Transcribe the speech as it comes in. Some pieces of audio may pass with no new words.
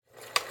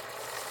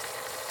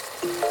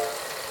We're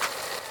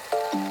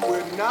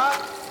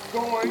not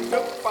going to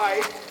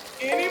fight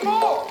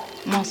anymore.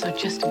 I'm also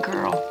just a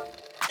girl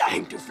I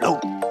hate to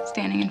float.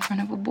 standing in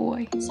front of a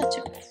boy. Such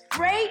a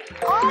great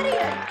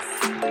audience.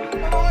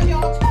 Come on,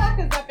 y'all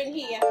talkers up in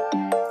here.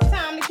 It's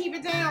time to keep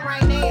it down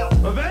right now.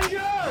 Avengers!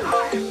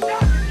 I am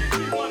not going to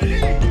give you one of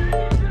these.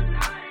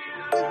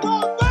 We're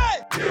going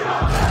back.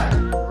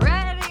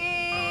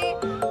 Ready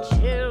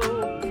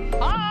to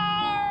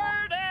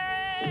party!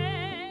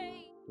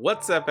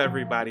 What's up,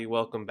 everybody?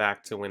 Welcome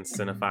back to When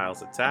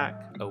Cinephiles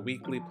Attack, a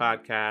weekly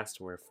podcast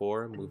where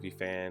four movie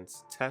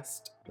fans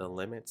test the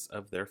limits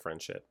of their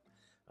friendship.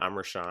 I'm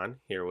Rashawn,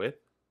 here with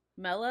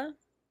Mella?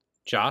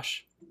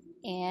 Josh?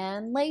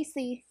 And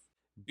Lacey.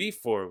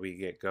 Before we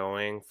get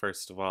going,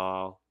 first of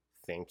all,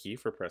 thank you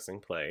for pressing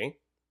play.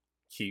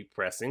 Keep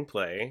pressing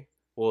play.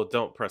 Well,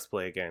 don't press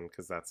play again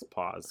because that's a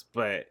pause,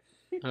 but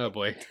Oh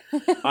boy.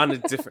 on a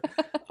different...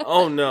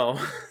 Oh no.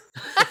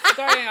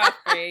 Starting off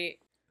great.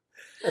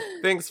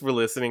 Thanks for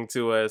listening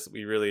to us.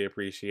 We really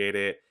appreciate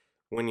it.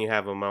 When you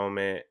have a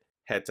moment,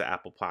 head to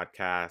Apple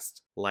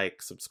Podcast,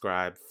 like,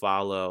 subscribe,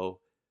 follow,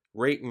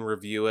 rate and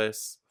review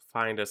us.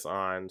 Find us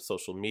on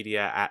social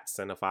media at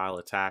Cinephile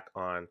Attack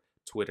on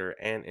Twitter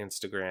and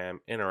Instagram.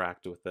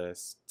 Interact with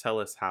us. Tell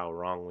us how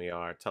wrong we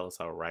are. Tell us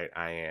how right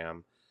I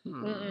am.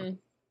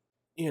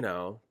 You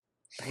know,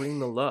 bring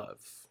the love.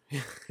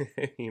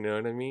 You know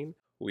what I mean?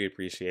 We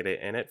appreciate it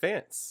in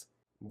advance.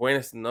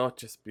 Buenas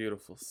noches,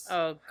 beautifuls.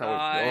 Oh, How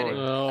God. it going?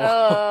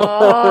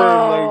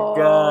 Oh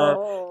my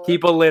god.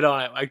 Keep a lid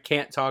on it. I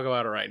can't talk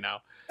about it right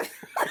now.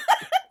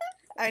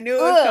 I knew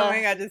it was Ugh.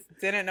 coming. I just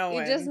didn't know You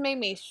when. just made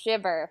me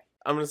shiver.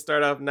 I'm going to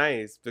start off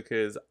nice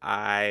because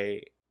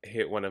I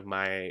hit one of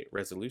my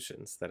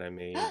resolutions that I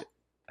made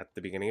at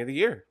the beginning of the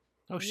year.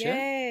 Oh shit.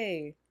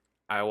 Yay.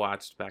 I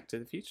watched Back to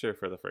the Future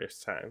for the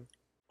first time.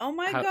 Oh,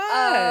 my How-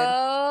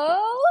 God.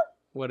 Oh.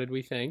 What did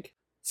we think?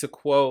 To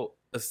quote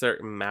a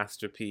certain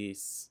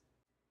masterpiece,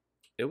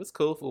 it was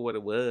cool for what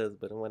it was,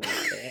 but it wasn't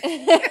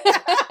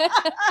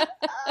that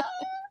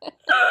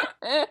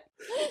bad.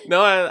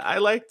 No, I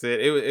liked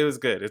it. It was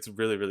good. It's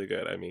really, really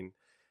good. I mean,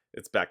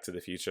 it's Back to the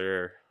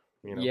Future,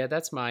 you know. Yeah,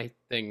 that's my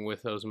thing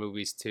with those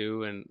movies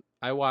too. And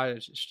I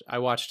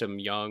watched them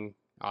young,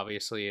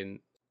 obviously, and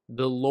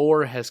the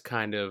lore has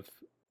kind of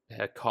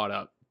had caught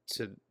up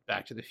to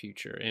Back to the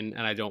Future, and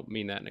I don't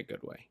mean that in a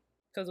good way.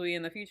 Because we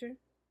in the future?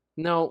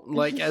 No,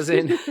 like as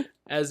in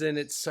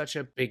it's such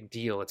a big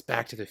deal. It's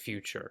Back to the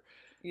Future.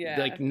 Yeah.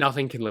 Like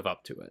nothing can live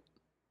up to it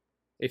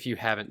if you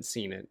haven't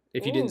seen it.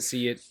 If you didn't Oof.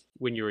 see it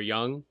when you were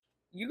young,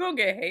 You gonna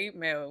get hate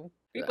mail.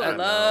 People I know.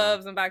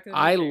 love some Back to the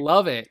Future. I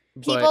love it.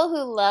 But People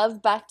who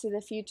love Back to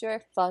the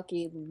Future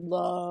fucking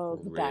love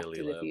Back Really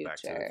to the love Back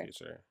to the Future.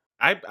 Future.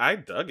 I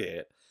dug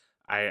it.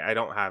 I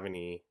don't have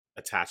any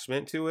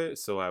attachment to it,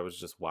 so I was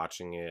just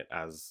watching it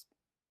as,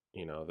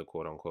 you know, the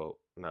quote unquote,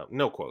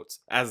 no quotes,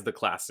 as the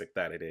classic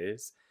that it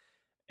is.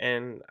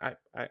 And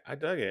I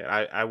dug it.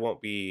 I won't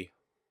be,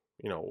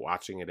 you know,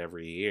 watching it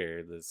every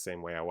year the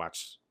same way I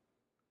watch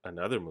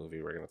another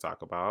movie we're going to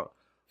talk about.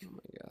 oh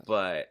my god.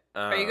 But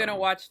Are you gonna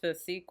watch the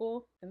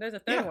sequel? And there's a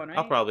third yeah, one, right?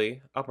 I'll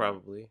probably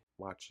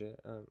watch it.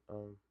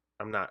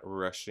 I'm not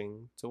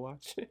rushing to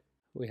watch it.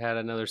 We had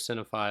another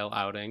cinephile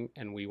outing,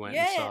 and we went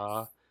Yes. and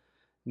saw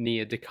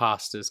Nia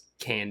DaCosta's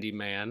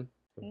Candyman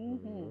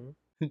Mhm.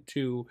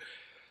 to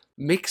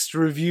mixed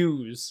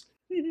reviews.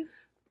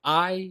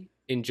 I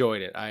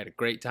enjoyed it. I had a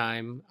great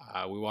time.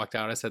 We walked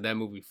out. I said that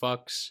movie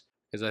fucks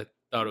because I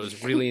thought it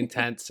was really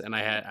intense, and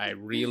I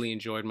really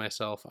enjoyed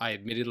myself. I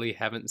admittedly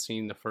haven't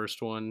seen the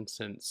first one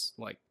since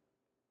like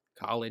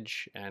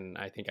college, and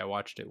I think I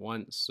watched it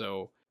once,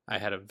 so I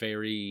had a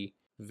very,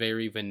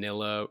 very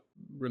vanilla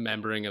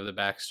remembering of the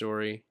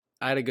backstory.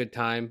 I had a good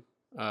time.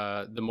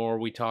 The more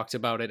we talked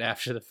about it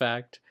after the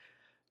fact,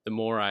 the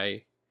more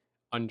I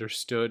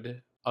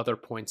understood other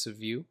points of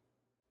view,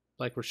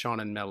 like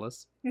Rashawn and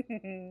Mella's.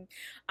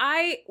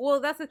 Well,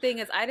 that's the thing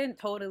is I didn't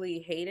totally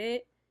hate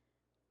it,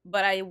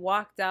 but I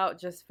walked out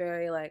just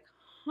very like,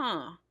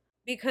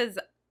 because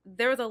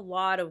there's a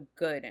lot of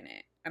good in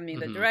it. I mean,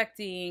 the Mhm.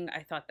 directing,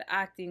 I thought the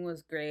acting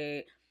was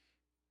great.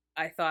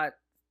 I thought,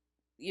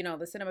 you know,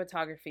 the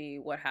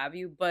cinematography, what have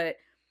you, but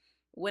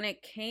when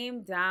it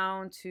came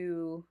down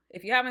to,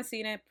 if you haven't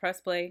seen it, press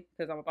play,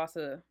 because I'm about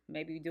to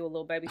maybe do a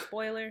little baby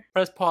spoiler.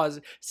 Press pause.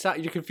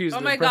 You're confused.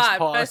 Oh my press God,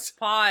 pause. press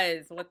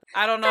pause.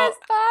 I don't know. Press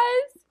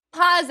pause.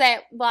 Pause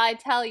it while I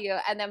tell you,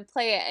 and then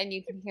play it, and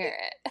you can hear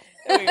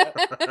There we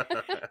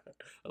it.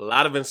 A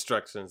lot of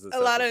instructions. This A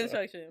lot of episode.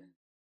 instruction.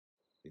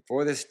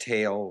 Before this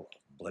tale,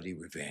 bloody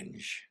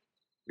revenge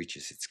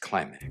reaches its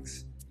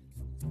climax,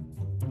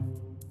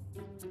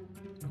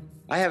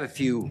 I have a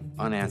few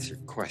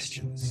unanswered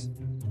questions.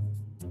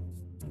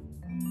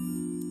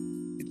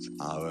 It's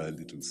our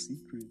little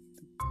secret.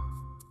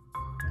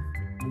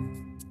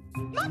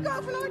 My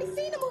girlfriend already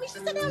seen the movie. She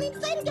said they don't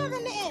even stay together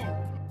in the end.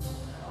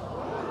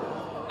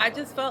 I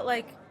just felt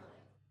like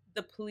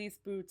the police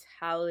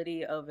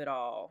brutality of it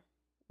all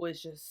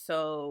was just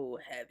so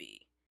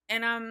heavy.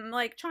 and I'm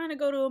like trying to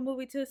go to a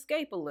movie to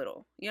escape a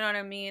little. You know what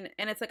I mean?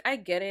 And it's like, I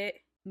get it.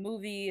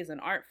 Movie is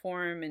an art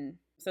form, and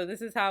so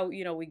this is how,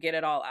 we get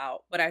it all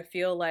out. But I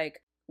feel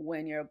like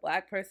when you're a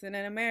Black person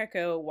in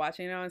America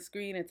watching it on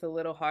screen, it's a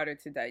little harder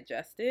to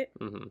digest it.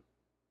 Mm-hmm.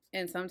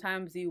 And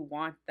sometimes you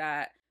want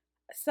that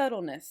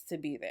subtleness to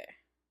be there.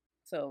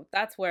 So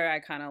that's where I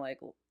kind of like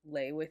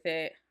lay with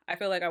it. I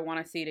feel like I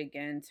want to see it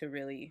again to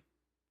really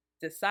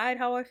decide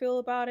how I feel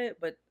about it,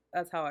 but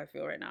that's how I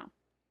feel right now.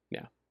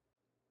 Yeah.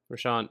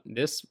 Rashawn,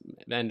 this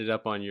ended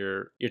up on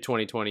your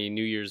 2020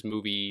 New Year's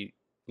movie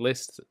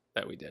list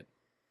that we did.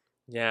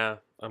 Yeah,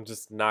 I'm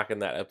just knocking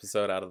that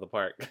episode out of the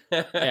park.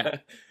 Yeah.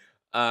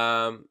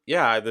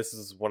 This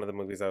is one of the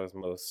movies I was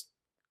most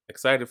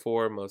excited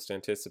for, most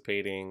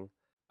anticipating.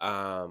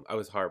 I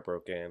was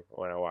heartbroken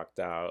when I walked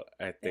out.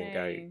 I think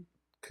I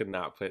could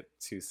not put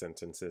two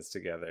sentences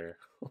together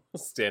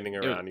standing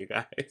around you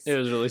guys. It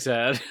was really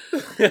sad.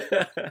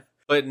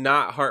 But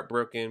not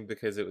heartbroken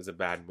because it was a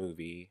bad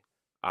movie.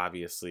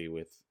 Obviously,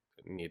 with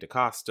Nia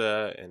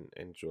DaCosta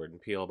and Jordan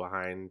Peele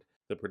behind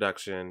the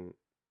production,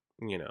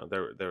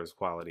 there was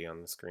quality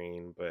on the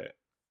screen. But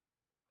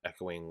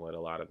echoing what a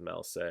lot of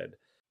Mel said,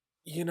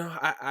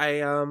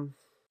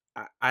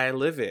 I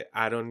live it.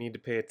 I don't need to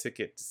pay a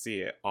ticket to see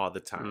it all the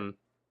time.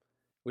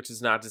 Which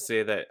is not to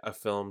say that a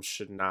film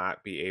should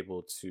not be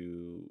able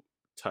to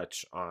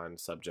touch on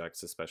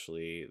subjects,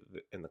 especially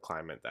in the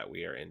climate that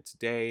we are in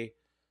today.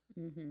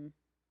 Mm-hmm.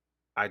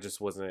 I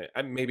just wasn't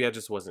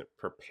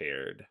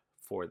prepared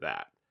for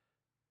that.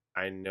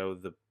 I know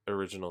the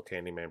original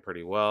Candyman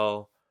pretty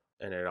well,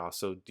 and it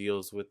also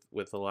deals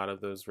with a lot of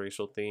those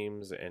racial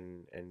themes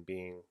and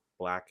being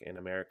Black in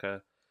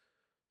America.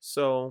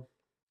 So,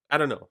 I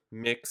don't know,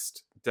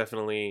 mixed,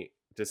 definitely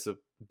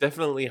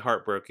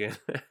heartbroken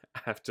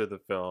after the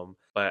film,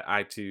 but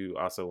I too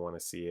also want to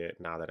see it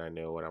now that I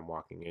know what I'm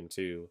walking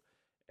into.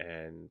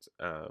 And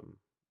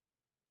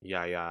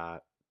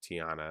Yahya,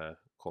 Tiana,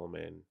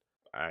 Coleman,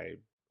 I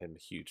am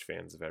huge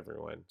fans of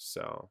everyone.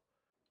 So,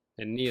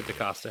 and Nia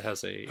DaCosta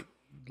has a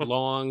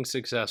long,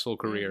 successful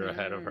career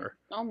ahead of her.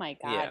 Oh my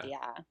God,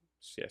 yeah.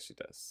 Yeah, she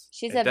does.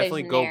 She's and a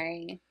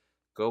visionary.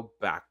 Go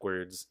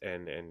backwards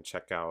and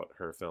check out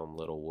her film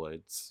Little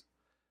Woods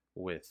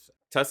with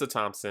Tessa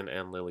Thompson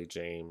and Lily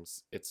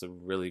James. It's a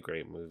really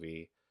great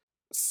movie.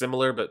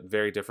 Similar but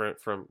very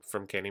different from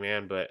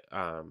Candyman, but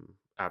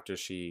after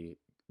she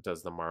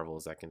does the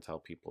Marvels, I can tell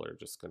people are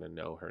just going to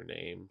know her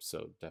name,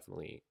 so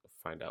definitely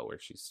find out where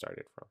she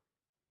started from.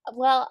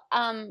 Well,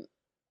 on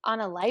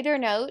a lighter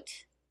note,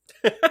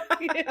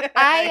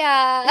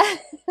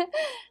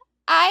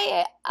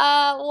 I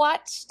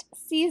watched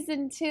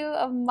season 2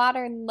 of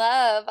Modern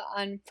Love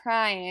on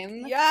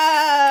Prime.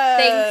 Yes!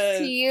 Thanks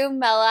to you,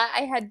 Mela.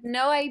 I had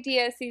no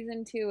idea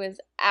season 2 was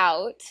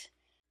out.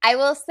 I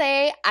will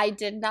say I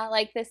did not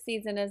like this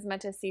season as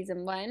much as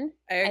season 1.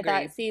 I agree.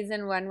 thought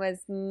season 1 was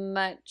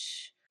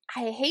much,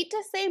 I hate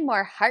to say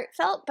more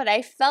heartfelt, but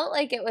I felt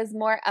like it was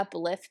more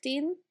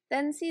uplifting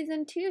than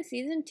season 2.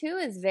 Season 2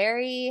 is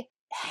very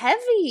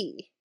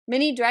heavy.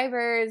 Minnie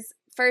Driver's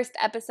first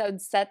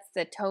episode sets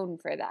the tone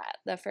for that.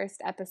 The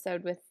first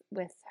episode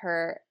with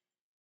her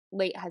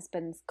late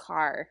husband's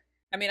car.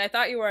 I mean, I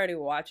thought you were already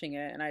watching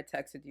it, and I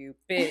texted you,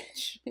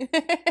 bitch.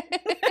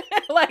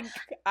 Like,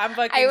 I'm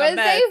fucking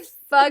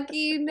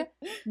a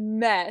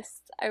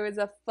mess. I was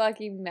a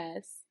fucking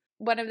mess.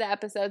 One of the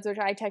episodes, which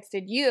I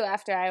texted you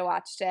after I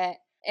watched it,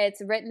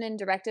 it's written and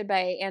directed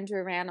by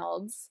Andrew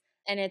Reynolds,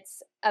 and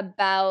it's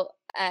about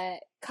a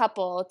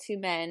couple, 2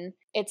 men.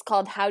 It's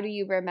called How Do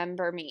You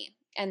Remember Me?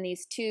 And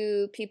these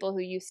 2 people who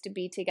used to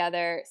be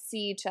together see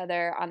each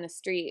other on the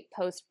street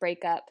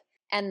post-breakup,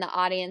 and the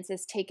audience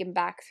is taken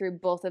back through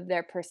both of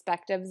their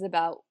perspectives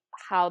about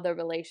how the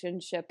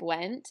relationship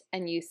went,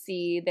 and you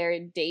see their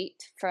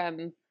date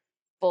from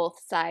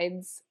both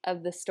sides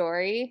of the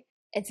story.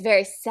 It's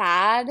very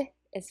sad,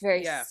 it's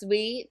very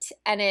sweet,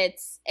 and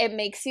it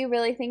makes you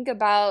really think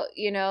about,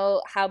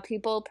 how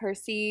people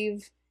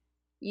perceive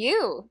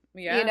you,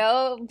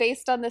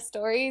 based on the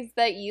stories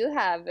that you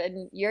have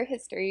and your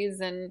histories,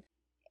 and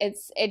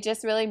it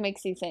just really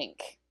makes you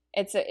think.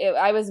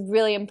 I was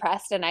really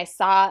impressed, and I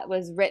saw it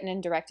was written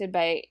and directed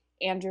by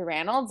Andrew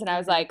Reynolds, and I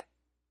was like,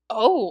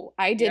 oh,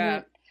 I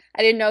didn't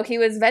know he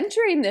was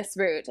venturing this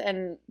route.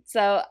 And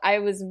so I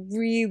was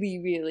really,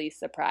 really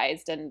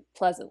surprised and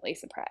pleasantly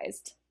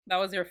surprised. That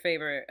was your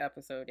favorite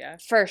episode, yeah?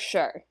 For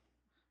sure.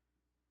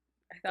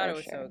 I thought it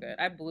was so good.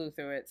 I blew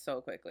through it so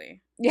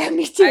quickly. Yeah,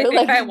 me too. I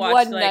think I watched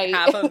one night.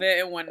 half of it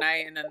in one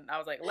night, and then I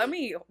was like, let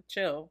me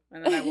chill.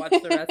 And then I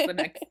watched the rest the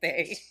next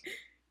day.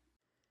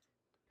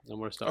 No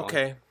more stalling.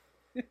 Okay.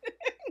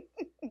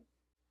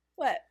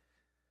 What?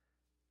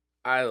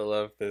 I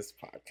love this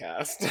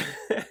podcast.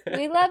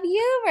 We love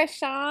you,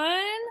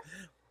 Rashawn.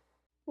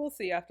 We'll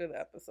see after the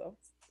episode.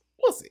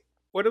 We'll see.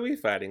 What are we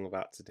fighting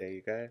about today,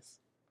 you guys?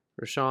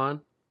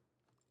 Rashawn?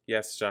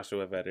 Yes,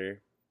 Joshua Vetter.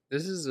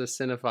 This is a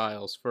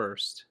Cinephiles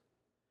first.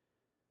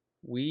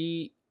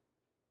 We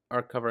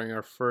are covering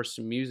our first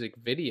music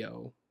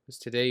video, because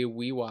today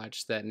we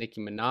watched that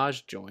Nicki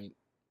Minaj joint,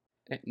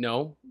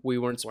 No, we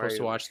weren't Why supposed are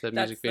to you- watch the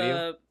That's music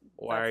video.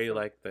 Why are you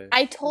like this?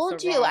 I told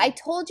the you. wrong- I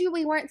told you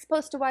we weren't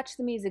supposed to watch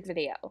the music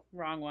video.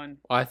 wrong one.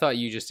 Well, I thought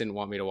you just didn't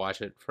want me to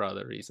watch it for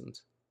other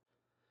reasons.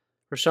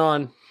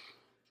 Rashawn,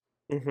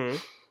 Mm-hmm.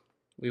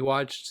 we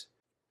watched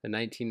the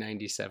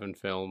 1997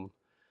 film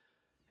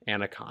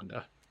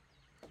Anaconda.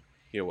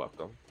 You're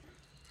welcome.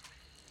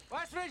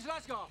 Westridge,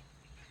 let's go.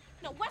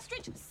 No,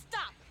 Westridge,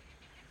 stop.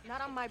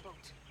 Not on my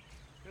boat.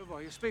 Bilbo,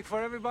 you speak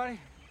for everybody?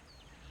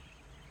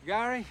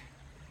 Gary?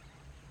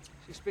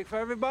 You speak for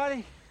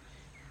everybody?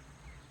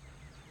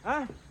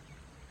 Huh?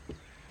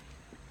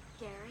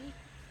 Gary?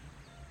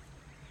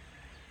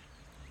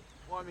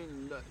 Well, I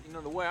mean,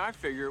 the way I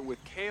figure it,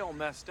 with Kale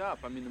messed up,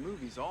 I mean, the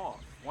movie's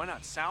off. Why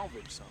not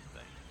salvage something?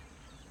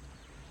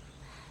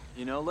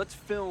 You know, let's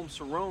film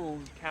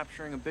Cerrone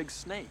capturing a big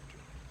snake.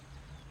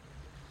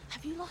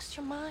 Have you lost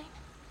your mind?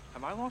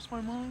 Have I lost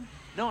my mind?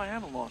 No, I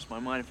haven't lost my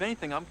mind. If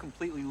anything, I'm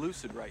completely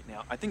lucid right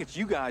now. I think it's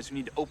you guys who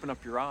need to open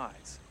up your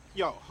eyes.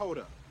 Yo, hold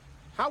up.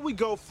 How we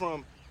go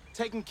from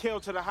taking Kale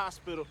to the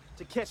hospital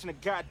to catching a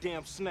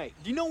goddamn snake?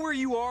 Do you know where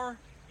you are?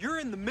 You're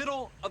in the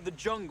middle of the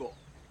jungle.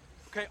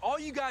 Okay, all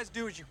you guys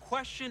do is you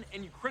question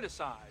and you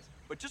criticize.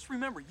 But just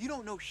remember, you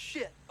don't know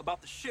shit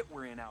about the shit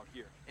we're in out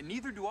here. And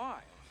neither do I,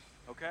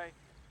 okay?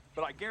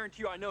 But I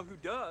guarantee you I know who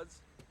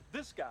does.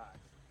 This guy.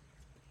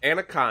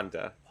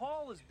 Anaconda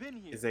Paul has been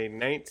here. is a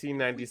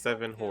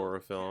 1997 horror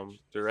film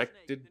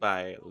directed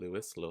by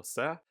Luis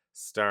Loza,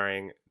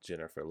 starring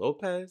Jennifer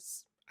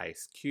Lopez,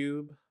 Ice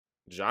Cube,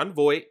 John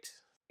Voight,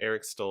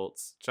 Eric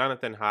Stoltz,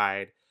 Jonathan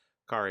Hyde,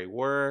 Kari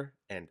Wurr,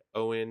 and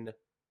Owen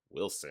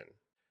Wilson.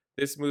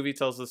 This movie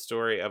tells the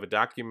story of a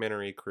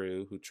documentary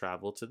crew who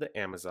travel to the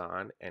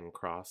Amazon and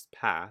cross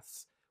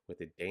paths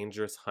with a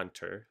dangerous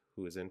hunter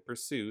who is in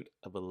pursuit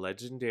of a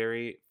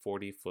legendary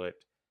 40-foot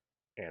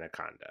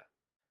anaconda.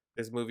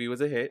 This movie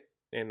was a hit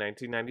in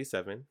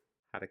 1997,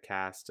 had a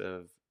cast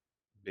of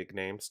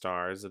big-name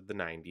stars of the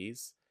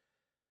 90s.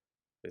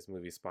 This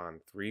movie spawned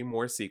 3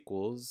 more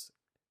sequels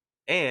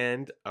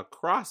and a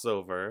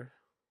crossover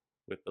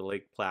with the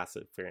Lake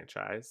Placid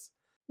franchise,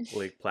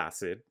 Lake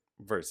Placid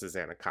versus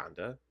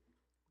Anaconda,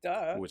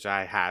 Duh. which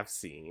I have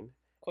seen.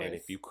 Of And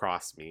if course. you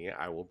cross me,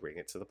 I will bring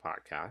it to the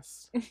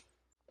podcast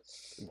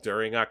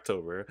during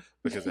October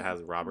because it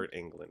has Robert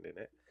Englund in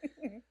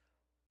it.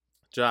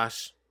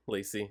 Josh,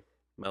 Lacey,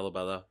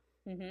 Melabella.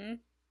 Mm-hmm.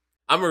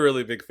 I'm a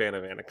really big fan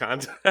of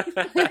Anaconda.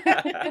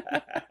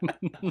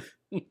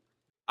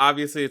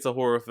 Obviously, it's a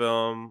horror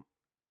film.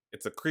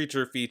 It's a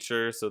creature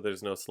feature, so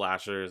there's no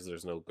slashers,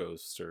 there's no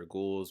ghosts or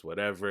ghouls,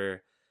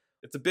 whatever.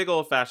 It's a big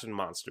old-fashioned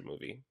monster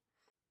movie.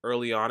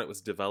 Early on, it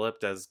was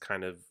developed as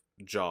kind of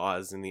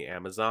Jaws in the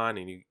Amazon,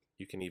 and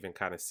you can even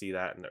kind of see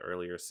that in the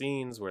earlier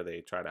scenes where they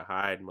try to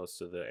hide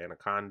most of the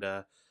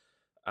anaconda.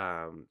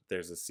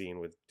 There's a scene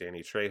with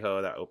Danny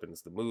Trejo that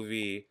opens the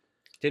movie.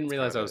 Didn't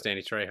realize that was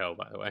Danny Trejo,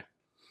 by the way.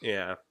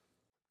 Yeah.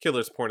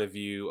 Killer's point of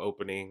view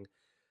opening.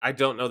 I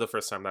don't know the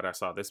first time that I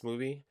saw this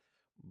movie,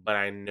 but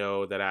I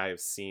know that I've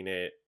seen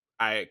it.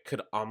 I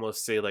could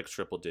almost say like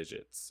triple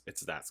digits.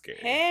 It's that scary.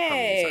 How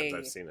many times Hey.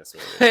 I've seen this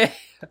movie.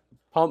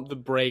 Pump the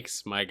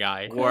brakes, my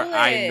guy. Where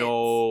I Quit.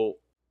 know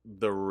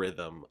the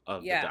rhythm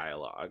of Yeah. the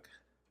dialogue.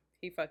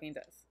 He fucking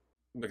does.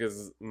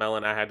 Because Mel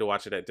and I had to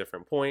watch it at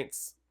different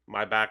points.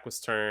 My back was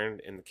turned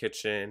in the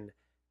kitchen,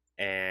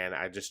 and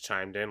I just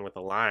chimed in with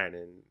a line,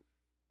 and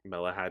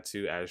Mela had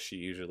to, as she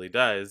usually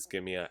does,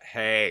 give me a,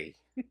 hey,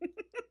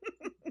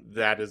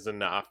 that is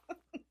enough.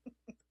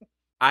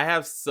 I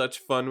have such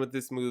fun with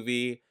this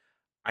movie.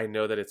 I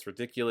know that it's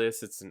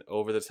ridiculous. It's an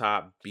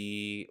over-the-top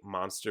B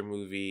monster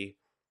movie,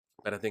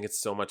 but I think it's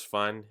so much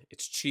fun.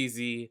 It's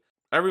cheesy.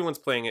 Everyone's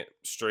playing it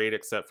straight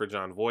except for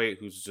John Voight,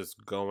 who's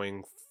just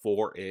going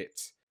for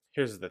it.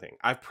 Here's the thing.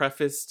 I've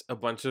prefaced a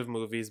bunch of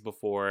movies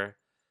before.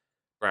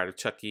 Bride of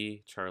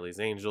Chucky, Charlie's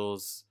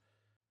Angels,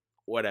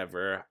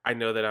 whatever. I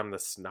know that I'm the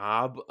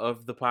snob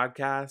of the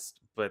podcast,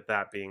 but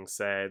that being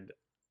said,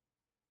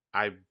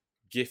 I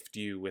gift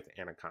you with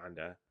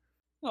Anaconda.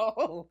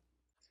 Oh.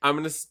 I'm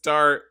going to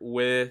start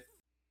with,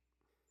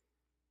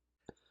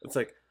 it's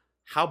like,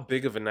 how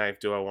big of a knife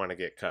do I want to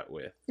get cut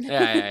with?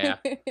 Yeah.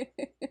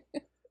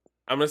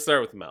 I'm going to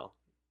start with Mel.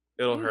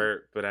 It'll Mm.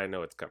 hurt, but I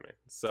know it's coming.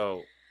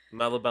 So,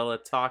 Melabella,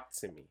 talk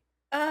to me.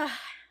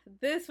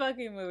 This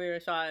fucking movie,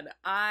 Rashawn,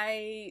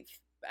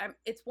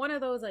 it's one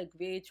of those like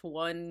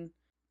VH1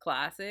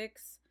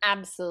 classics.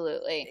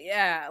 Absolutely.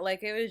 Yeah,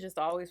 like it was just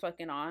always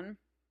fucking on.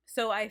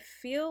 So I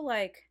feel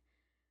like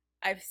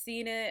I've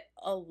seen it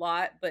a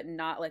lot, but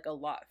not like a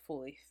lot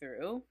fully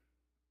through.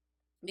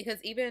 Because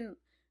even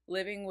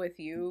living with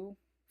you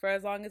for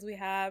as long as we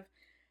have,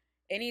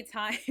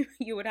 anytime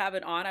you would have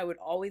it on, I would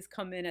always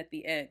come in at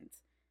the end.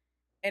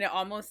 And it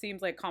almost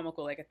seems like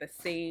comical, like at the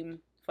same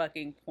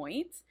fucking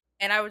point.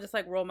 And I would just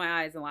like roll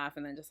my eyes and laugh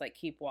and then just like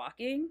keep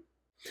walking.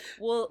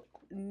 Well,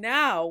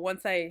 now,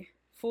 once I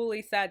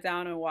fully sat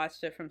down and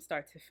watched it from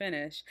start to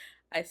finish,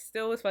 I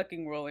still was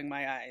fucking rolling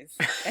my eyes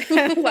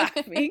and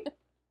laughing.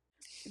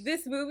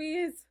 This movie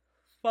is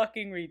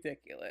fucking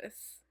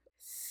ridiculous.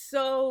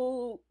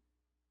 So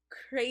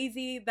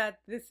crazy that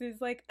this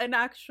is like an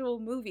actual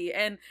movie.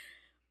 And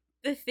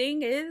the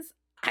thing is,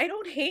 I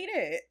don't hate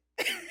it.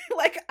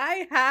 Like,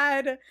 I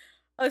had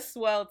a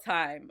swell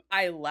time.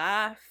 I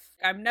laugh.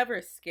 I'm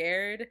never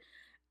scared.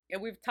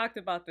 And we've talked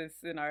about this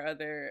in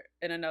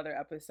another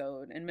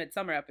episode, in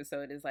Midsummer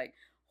episode, is like,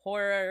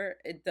 horror,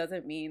 it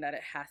doesn't mean that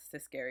it has to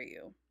scare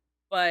you.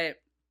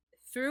 But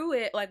through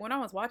it, like when I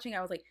was watching,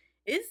 I was like,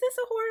 is this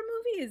a horror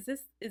movie?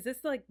 Is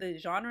this like the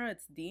genre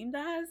it's deemed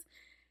as?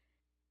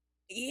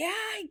 Yeah,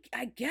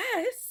 I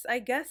guess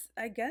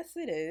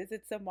it is.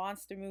 It's a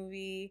monster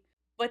movie.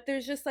 But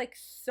there's just like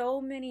so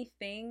many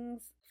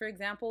things. For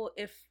example,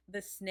 if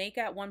the snake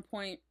at one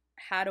point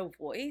had a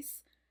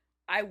voice,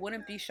 I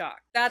wouldn't be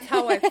shocked. That's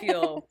how I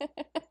feel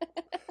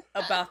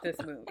about this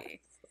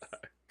movie.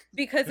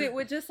 Because it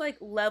would just like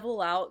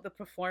level out the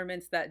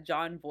performance that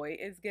Jon Voight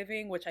is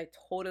giving, which I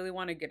totally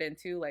want to get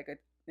into like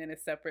in a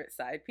separate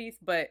side piece.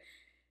 But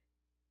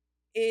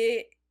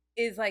it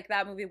is like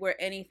that movie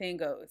where anything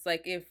goes.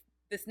 Like if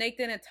the snake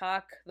didn't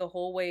talk the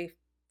whole way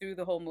through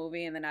the whole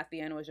movie and then at the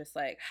end was just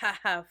like,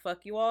 haha, fuck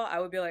you all, I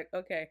would be like,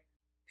 okay.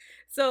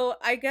 So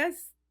I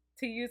guess,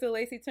 to use a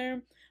Lacey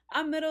term,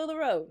 I'm middle of the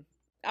road.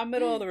 I'm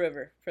middle of the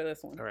river for this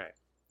one. All right.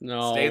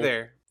 No. Stay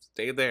there.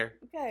 Stay there.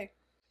 Okay.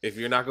 If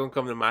you're not going to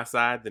come to my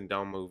side, then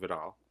don't move at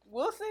all.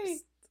 We'll see.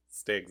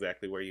 Stay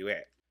exactly where you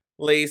at.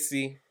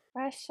 Lacey.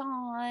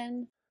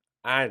 Rashawn.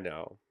 I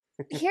know.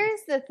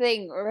 Here's the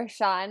thing,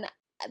 Rashawn.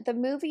 The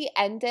movie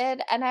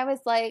ended and I was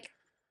like,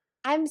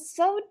 I'm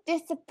so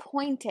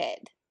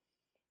disappointed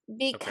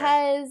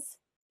because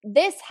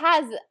this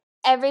has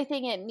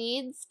everything it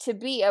needs to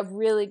be a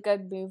really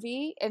good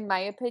movie, in my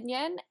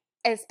opinion,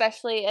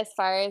 especially as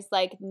far as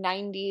like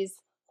 90s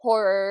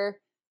horror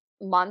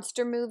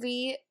monster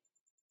movie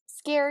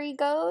scary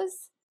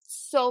goes.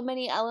 So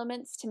many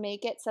elements to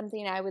make it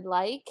something I would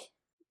like.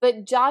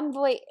 But Jon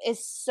Voight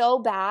is so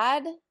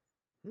bad.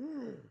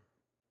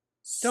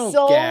 Don't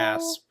so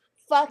gasp.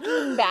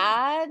 Fucking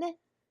bad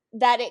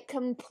that it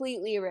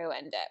completely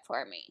ruined it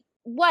for me.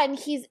 One,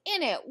 he's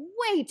in it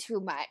way too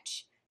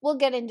much. We'll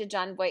get into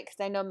Jon Voight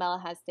because I know Mela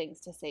has things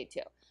to say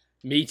too.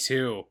 Me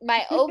too.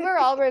 My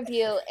overall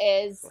review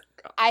is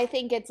I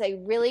think it's a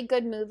really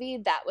good movie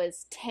that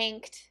was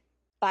tanked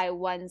by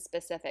one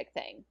specific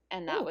thing,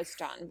 and that was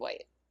Jon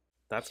Voight.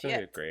 That's going to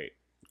be a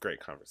great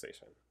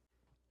conversation.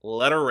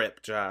 Let her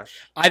rip, Josh.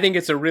 I think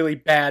it's a really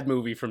bad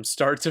movie from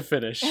start to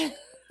finish.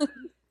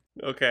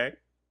 Okay.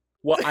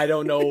 Well, I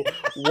don't know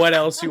what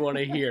else you want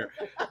to hear.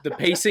 The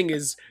pacing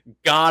is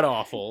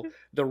god-awful.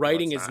 The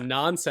writing is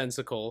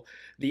nonsensical.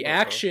 The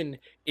action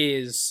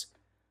is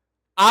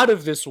out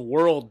of this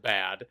world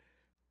bad.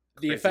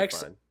 The Crazy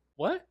effects... fun.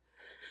 What?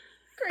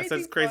 I said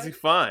it's crazy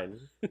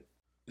fun.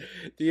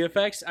 The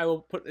effects, I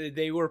will put...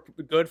 They were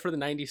good for the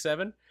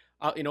 97.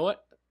 You know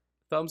what?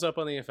 Thumbs up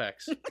on the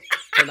effects.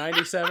 For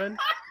 97,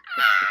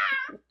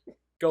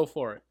 go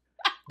for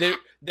it.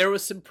 There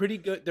was some pretty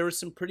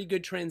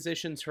good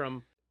transitions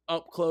from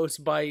up close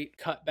bite,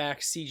 cut back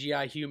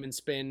CGI human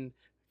spin,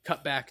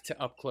 cut back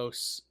to up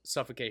close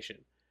suffocation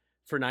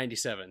for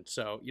 97.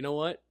 So you know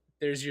what?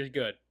 There's your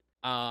good.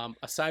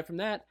 Aside from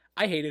that,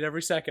 I hated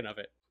every second of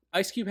it.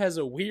 Ice Cube has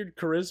a weird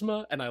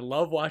charisma, and I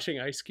love watching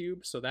Ice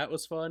Cube, so that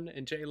was fun.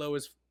 And J-Lo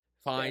is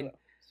fine.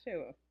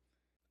 Sure.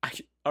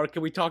 Or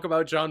can we talk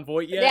about Jon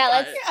Voight yet?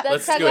 Yeah,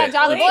 let's talk about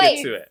Jon Voight. Let's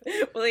get to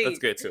it. Please. Let's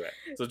get to it.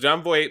 So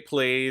Jon Voight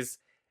plays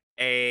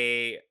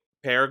a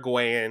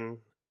Paraguayan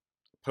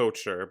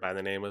poacher by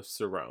the name of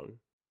Cerrone.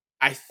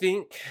 I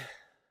think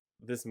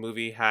this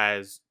movie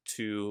has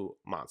two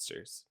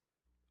monsters,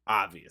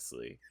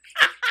 obviously.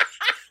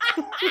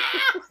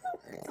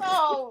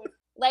 Oh,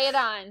 lay it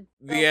on.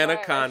 The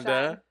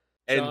Anaconda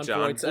and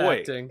Jon Voight's Voight.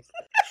 acting.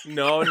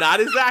 No, not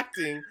his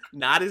acting.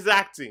 Not his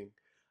acting.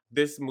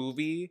 This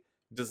movie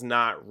does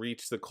not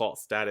reach the cult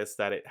status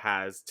that it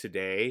has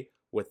today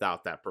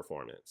without that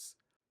performance.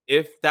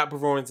 If that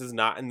performance is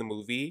not in the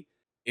movie,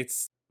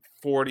 it's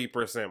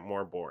 40%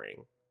 more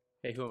boring.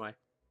 Hey, who am I?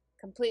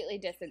 Completely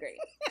disagree.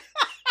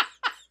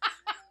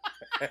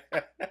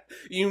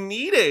 You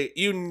need it.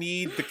 You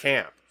need the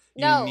camp.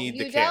 No, need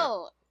the you camp.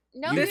 don't.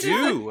 No, You you don't.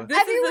 do. This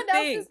is Everyone the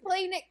else thing. is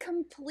playing it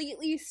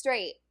completely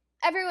straight.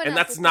 Everyone And else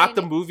that's is not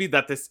the playing movie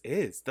that this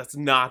is. That's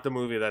not the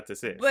movie that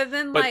this is. But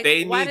then, But like,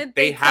 they why need. didn't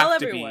They tell have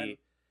to everyone? be.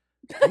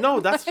 No,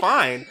 that's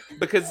fine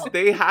because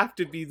they have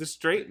to be the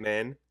straight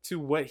men to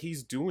what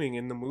he's doing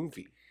in the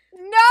movie.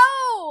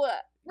 No!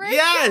 Rashawn,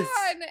 Yes!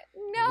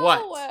 No!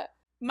 What?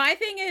 My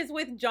thing is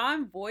with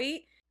Jon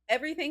Voight,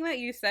 everything that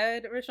you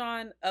said,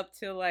 Rashawn, up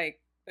to like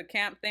the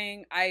camp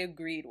thing, I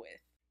agreed with.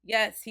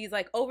 Yes, he's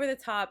like over the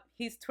top.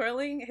 He's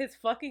twirling his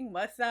fucking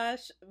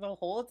mustache the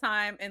whole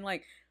time, and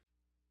like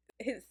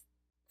his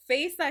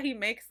face that he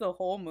makes the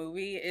whole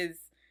movie is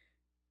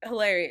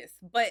hilarious.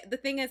 But the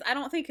thing is, I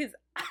don't think his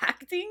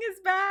acting is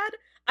bad.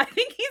 I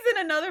think he's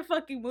in another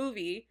fucking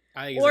movie,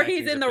 I think his or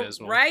he's acting's in the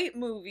abysmal. right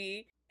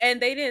movie,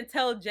 and they didn't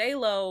tell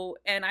J-Lo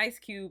and Ice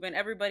Cube and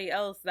everybody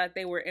else that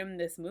they were in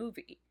this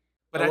movie.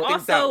 But I think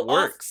Also- that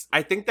works.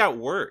 I think that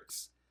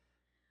works.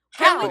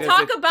 Can we Because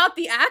talk about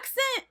the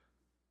accent?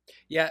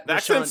 Yeah, The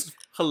accent's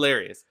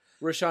hilarious.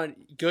 Rashawn,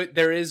 good.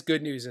 There is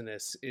good news in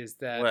this. Is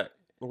that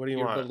What do you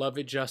your want?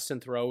 beloved Justin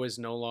Thoreau is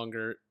no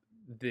longer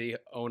the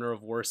owner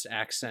of worst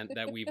accent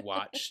that we've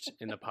watched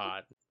in the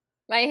pod.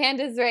 My hand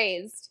is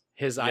raised.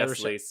 His Yes,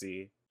 Irish.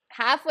 Lacey.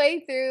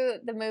 Halfway through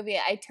the movie,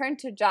 I turned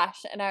to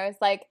Josh and I was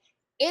like,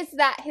 is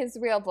that his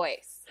real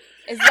voice?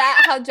 Is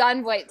that how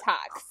John Voight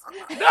talks?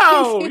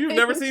 No, you've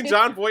never seen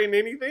John Voight in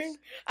anything?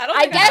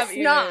 I guess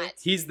not.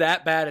 He's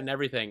that bad in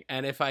everything.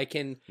 And if I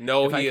can,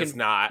 No, if I he can- is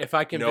not. if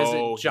I can No, he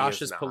visit is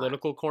Josh's not.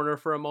 political corner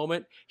for a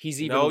moment,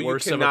 he's even No, you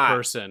worse of a cannot.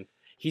 person.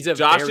 He's a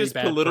very Josh's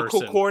bad political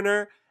person.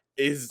 corner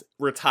is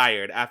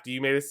retired after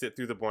you made us sit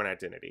through the Born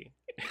Identity.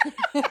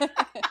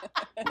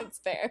 It's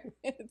fair.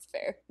 It's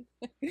fair.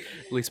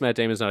 At least Matt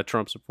Damon's not a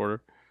Trump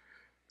supporter.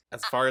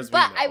 As far as we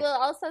But know. I will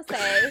also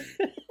say,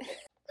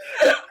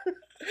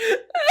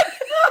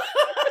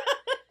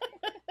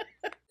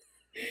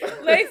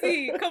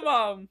 Lacey, come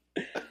on.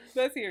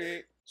 Let's hear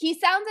it. he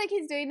sounds like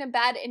he's doing a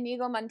bad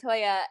Inigo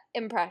Montoya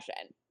impression.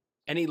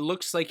 And he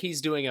looks like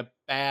he's doing a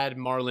bad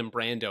Marlon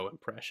Brando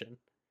impression.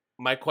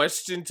 My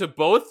question to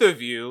both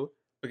of you,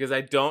 because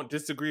I don't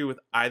disagree with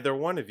either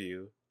one of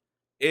you,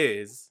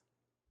 is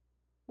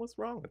what's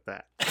wrong with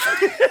that?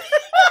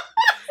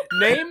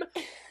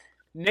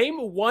 Name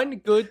one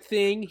good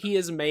thing he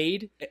has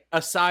made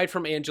aside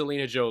from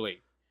Angelina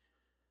Jolie.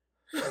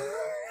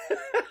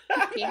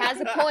 He has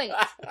a point.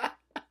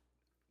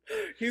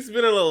 He's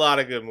been in a lot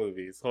of good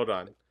movies. Hold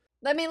on.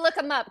 Let me look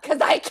them up because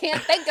I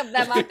can't think of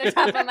them off the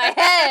top of my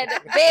head,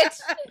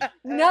 bitch.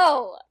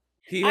 No.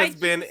 He has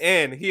been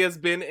in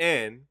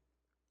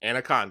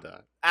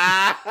Anaconda.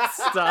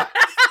 Stop.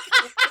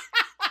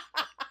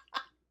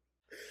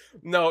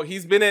 No,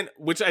 he's been in,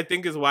 which I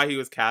think is why he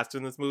was cast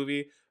in this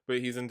movie, but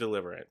he's in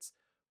Deliverance,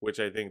 which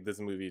I think this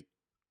movie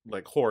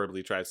like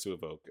horribly tries to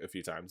evoke a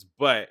few times.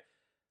 But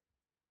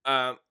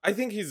I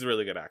think he's a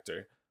really good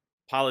actor.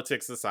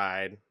 Politics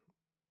aside,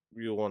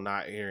 you will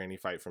not hear any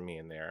fight from me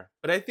in there.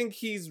 But I think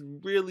he's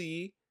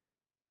really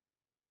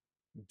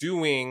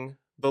doing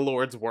the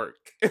Lord's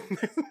work in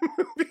this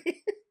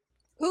movie.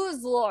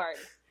 Who's Lord?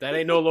 That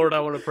ain't no Lord I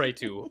want to pray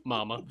to,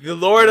 mama. The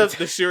Lord of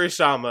the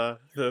Shirishama,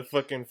 the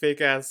fucking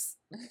fake ass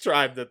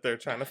tribe that they're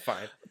trying to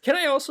find. Can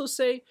I also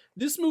say,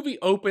 this movie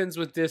opens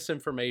with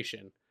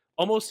disinformation.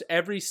 Almost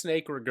every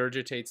snake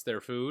regurgitates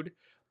their food,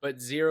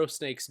 but 0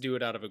 snakes do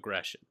it out of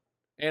aggression.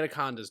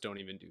 Anacondas don't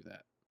even do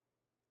that.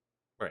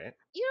 Right.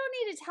 You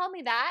don't need to tell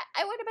me that.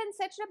 I would have been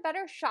such a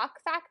better shock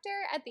factor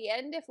at the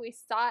end if we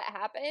saw it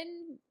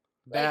happen,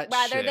 That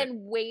rather shit.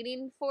 than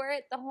waiting for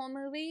it the whole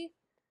movie.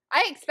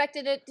 I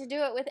expected it to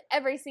do it with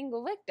every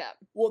single victim.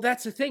 Well,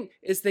 that's the thing,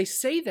 is they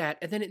say that,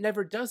 and then it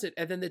never does it,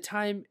 and then the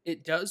time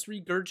it does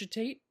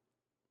regurgitate.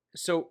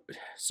 So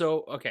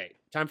okay,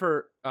 time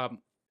for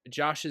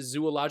Josh's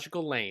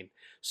zoological lane.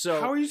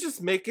 So How are you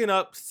just making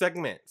up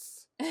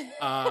segments?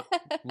 uh,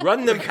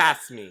 Run them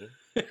past me.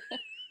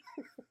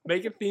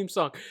 make a theme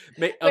song.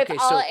 With Okay,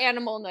 all so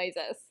animal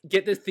noises.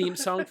 get the theme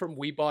song from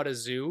We Bought a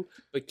Zoo,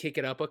 but kick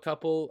it up a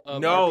couple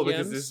of No, RPMs.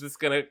 because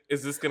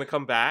is this gonna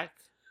come back?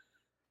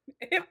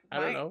 I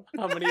don't know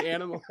how many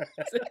animals.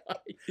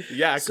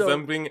 Yeah, because So-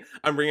 I'm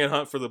bringing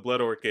Hunt for the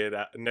Blood Orchid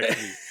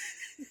next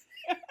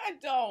week. I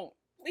don't.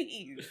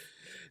 Please.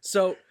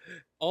 So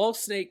all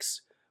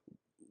snakes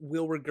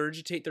will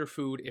regurgitate their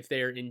food if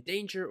they are in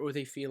danger or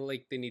they feel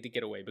like they need to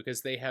get away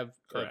because they have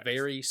Correct. a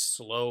very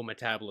slow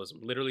metabolism.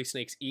 Literally,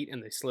 snakes eat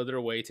and they slither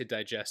away to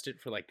digest it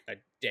for like a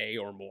day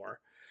or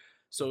more.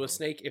 So a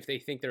snake, if they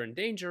think they're in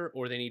danger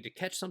or they need to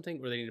catch something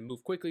or they need to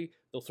move quickly,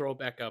 they'll throw it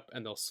back up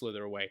and they'll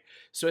slither away.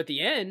 So at the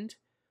end,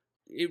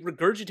 it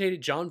regurgitated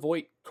John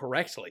Voight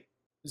correctly,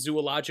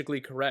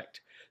 zoologically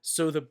correct.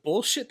 So the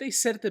bullshit they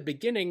said at the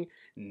beginning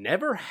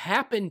never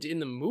happened in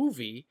the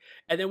movie,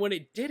 and then when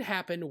it did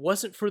happen,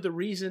 wasn't for the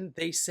reason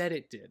they said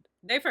it did.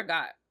 They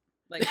forgot.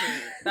 Like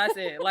that's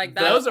it. Like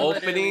The that was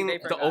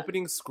the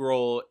opening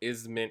scroll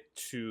is meant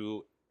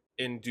to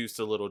induce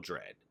a little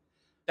dread.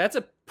 That's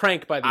a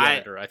prank by the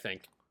editor, I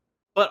think.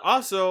 But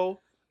also,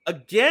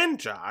 again,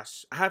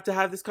 Josh, I have to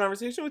have this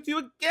conversation with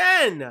you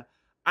again.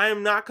 I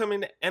am not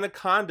coming to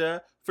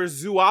Anaconda for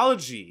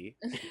zoology.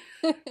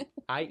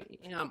 I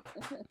am.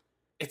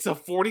 It's a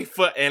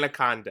 40-foot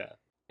anaconda.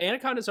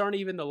 Anacondas aren't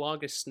even the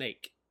longest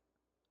snake.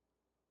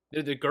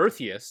 They're the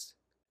girthiest.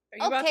 Are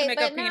you about Okay, to make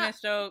a but not-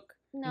 penis joke?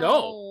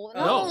 No.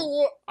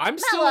 I'm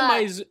still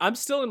in I'm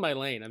still in my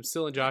lane. I'm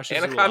still in Josh's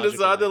Anacondas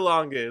zoological are the lane.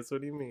 longest.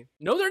 What do you mean?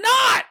 No, they're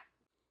not.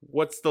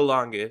 What's the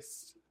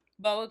longest?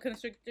 Boa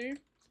constrictor.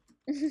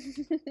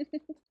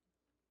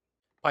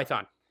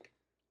 Python.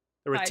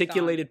 The Python.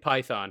 reticulated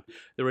python.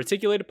 The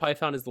reticulated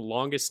python is the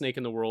longest snake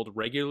in the world,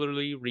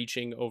 regularly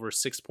reaching over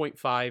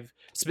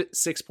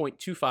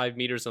 6.25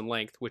 meters in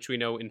length, which we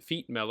know in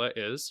feet, Mela,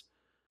 is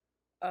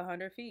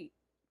 100 feet.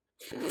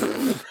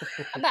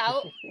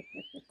 About.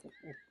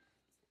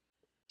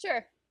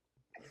 Sure.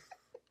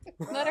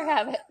 Let her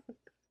have it.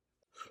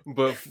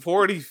 But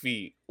 40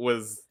 feet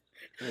was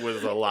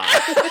a lot.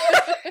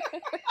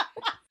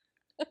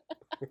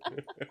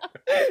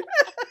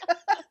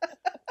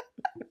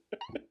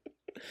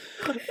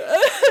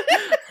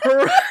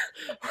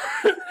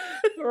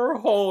 Her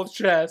whole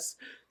chest.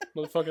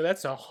 Motherfucker,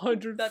 that's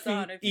 100 That's feet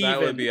 100 feet. even. That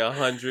would be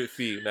 100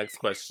 feet. Next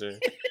question.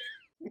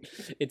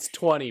 It's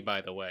 20, by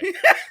the way.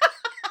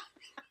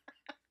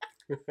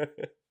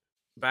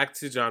 Back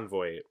to John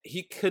Voight.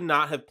 He could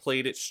not have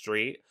played it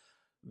straight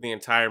the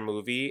entire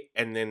movie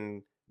and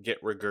then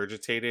get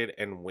regurgitated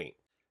and wink.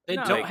 Then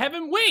No. don't have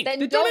him wink. Then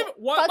They don't even,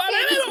 what,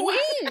 fucking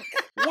wink.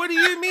 What do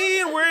you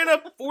mean?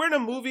 We're in a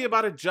movie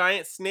about a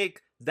giant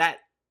snake that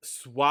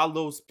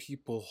swallows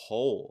people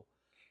whole.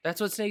 That's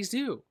what snakes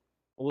do.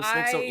 Well,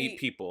 snakes don't I- eat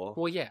people.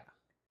 Well, yeah.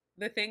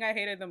 The thing I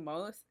hated the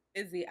most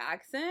is the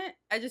accent.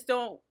 I just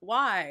don't.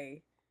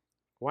 Why?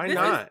 Why this is-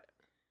 not?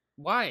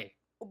 Why?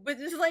 But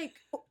just like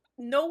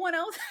no one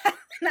else has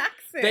an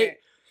accent. They-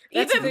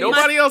 that's Even the-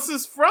 Nobody else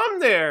is from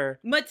there.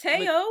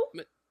 Mateo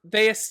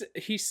They Mateo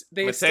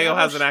has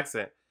establish- an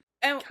accent.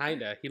 and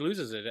Kinda. He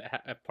loses it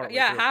at part.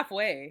 yeah,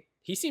 halfway.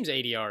 He seems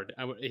ADR'd.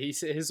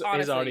 His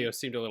Honestly. audio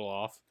seemed a little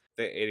off.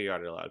 They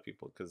ADR'd a lot of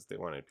people because they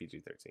wanted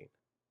PG-13.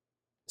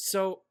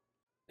 So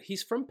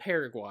he's from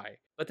Paraguay,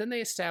 but then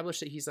they established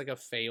that he's like a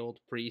failed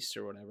priest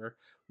or whatever.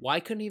 Why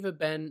couldn't he have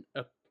been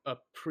a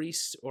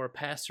priest or a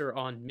pastor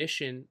on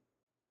mission?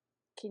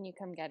 Can you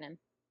come get him?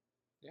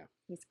 Yeah.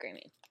 He's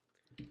screaming.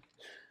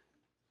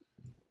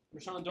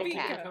 Rashawn, don't take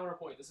a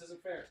counterpoint. This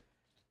isn't fair.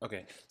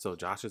 Okay, so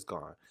Josh is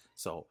gone.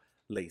 So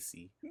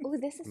Lacey, Oh,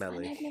 this is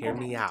Melly, fun. I've hear never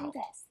me gotten to out. do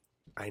this.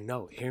 I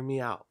know, hear me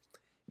out.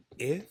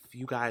 If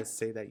you guys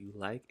say that you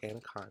like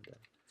Anaconda,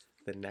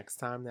 the next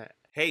time that...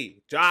 Hey,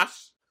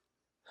 Josh!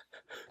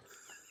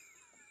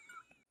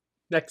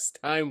 Next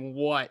time,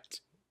 what?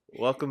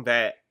 Welcome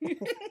back.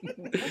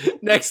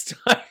 Next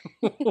time,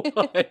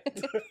 what?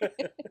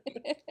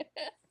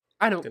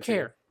 I don't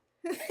Continue.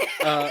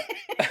 care.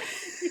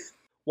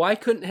 Why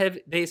couldn't have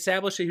they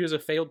established that he was a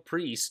failed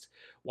priest?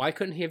 Why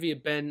couldn't he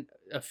have been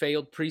a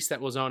failed priest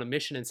that was on a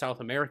mission in South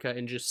America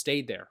and just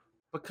stayed there?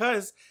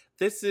 Because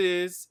this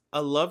is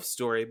a love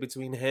story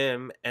between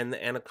him and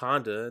the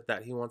anaconda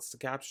that he wants to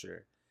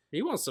capture.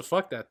 He wants to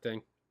fuck that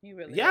thing. He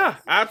really Yeah,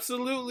 is.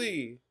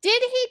 absolutely.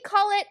 Did he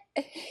call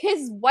it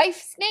his wife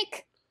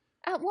snake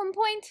at one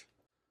point?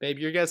 Babe,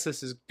 your guess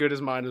is as good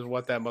as mine as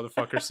what that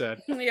motherfucker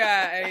said.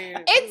 Yeah.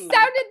 It sounded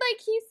like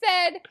he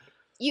said,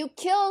 "You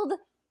killed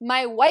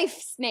my wife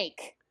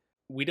snake."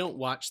 We don't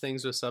watch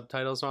things with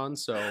subtitles on,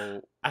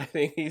 so I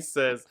think he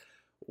says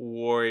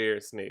warrior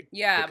snake.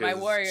 Yeah, my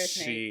because warrior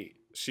snake.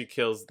 She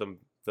kills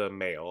the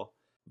male.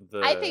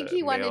 The I think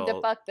he wanted to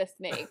male- fuck the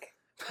snake.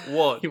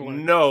 Well, He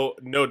wanted-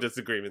 no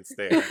disagreements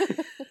there.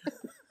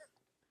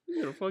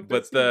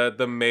 But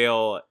the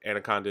male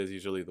anaconda is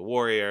usually the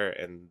warrior,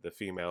 and the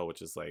female,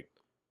 which is like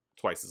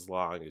twice as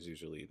long, is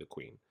usually the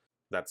queen.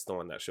 That's the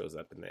one that shows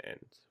up in the end.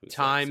 who's, like,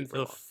 time super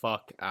the long.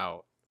 fuck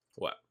out.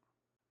 What?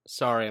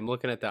 Sorry, I'm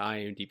looking at the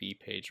IMDb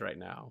page right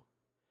now.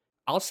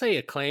 I'll say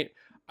acclaimed.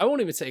 I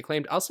won't even say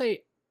acclaimed. I'll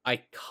say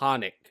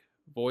iconic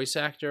voice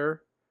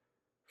actor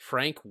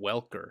Frank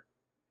Welker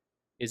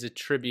is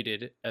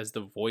attributed as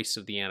the voice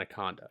of the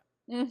anaconda.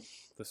 The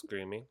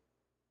screaming.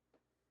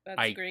 That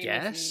I scream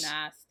guess. is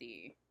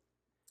nasty.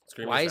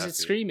 Screaming Why is it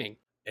nasty. screaming?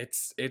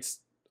 It's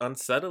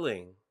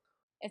unsettling.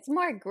 It's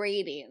more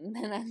grating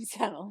than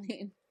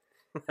unsettling.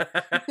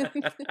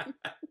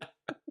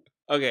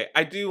 Okay,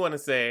 I do want to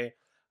say,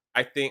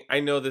 I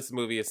know this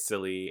movie is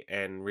silly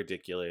and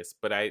ridiculous,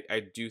 but I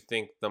do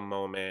think the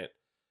moment,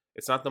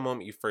 it's not the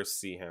moment you first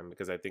see him,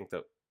 because I think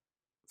the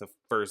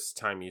first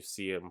time you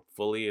see him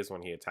fully is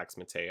when he attacks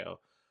Mateo.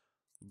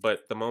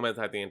 But the moment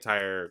that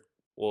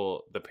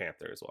the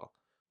Panther as well.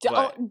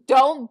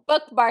 Don't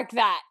bookmark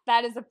that.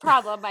 That is a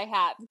problem I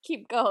have.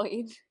 Keep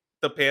going.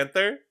 The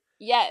Panther?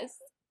 Yes.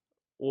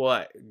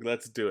 What?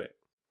 Let's do it.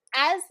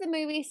 As the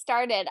movie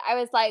started, I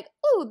was like,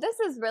 "Ooh, this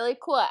is really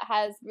cool. It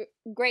has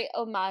great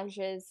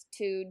homages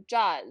to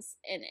Jaws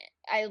in it.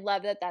 I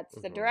love that that's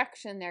the Mhm.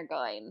 direction they're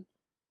going.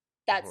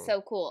 That's Mhm.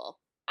 so cool.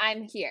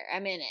 I'm here.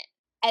 I'm in it."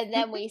 And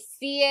then we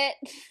see it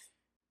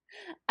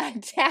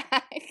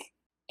attack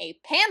a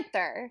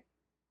panther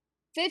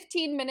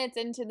 15 minutes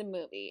into the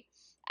movie.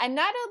 And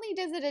not only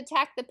does it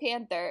attack the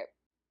panther,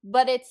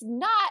 but it's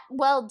not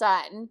well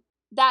done.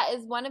 That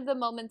is one of the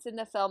moments in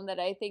the film that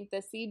I think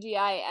the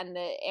CGI and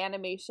the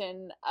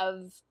animation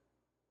of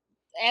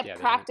they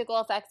practical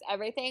effects,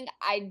 everything,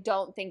 I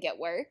don't think it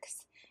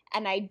works.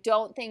 And I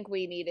don't think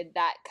we needed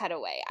that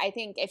cutaway. I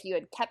think if you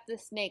had kept the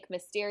snake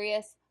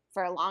mysterious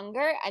for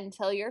longer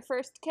until your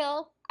first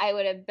kill, I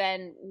would have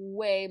been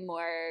way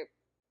more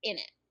in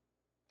it.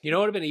 You know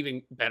what would have been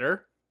even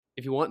better?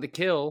 If you want the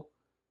kill,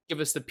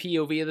 give us the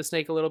POV of the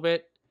snake a little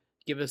bit,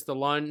 give us the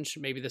lunge,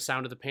 maybe the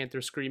sound of the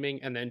panther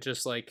screaming, and then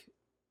just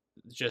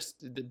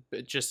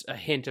a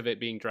hint of it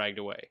being dragged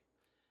away.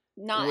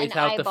 Not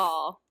Without an the f-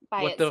 eyeball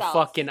by With itself the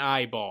fucking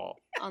eyeball.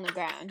 on the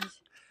ground.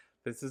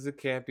 This is a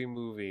campy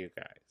movie, you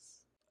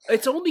guys.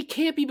 It's only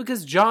campy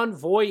because John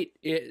Voight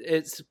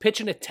is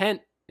pitching a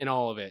tent in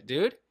all of it,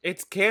 dude.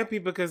 It's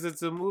campy because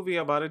it's a movie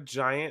about a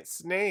giant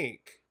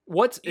snake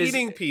What's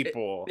eating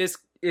people.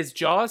 Is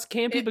Jaws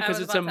campy I because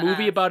was it's a about to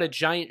movie ask. about a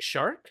giant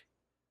shark?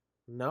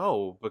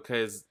 No,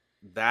 because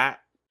that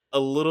a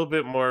little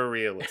bit more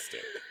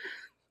realistic.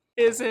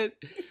 Is it?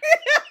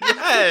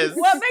 Yes.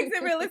 What makes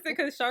it realistic?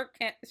 Because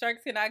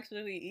sharks can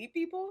actually eat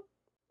people.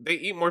 They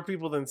eat more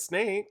people than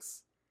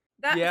snakes.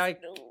 That's, Yeah,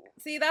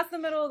 see, that's the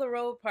middle of the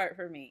road part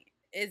for me.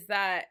 Is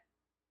that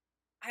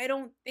I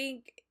don't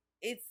think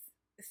it's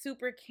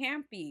super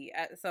campy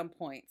at some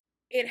points.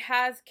 It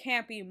has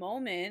campy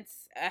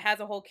moments. It has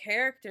a whole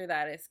character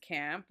that is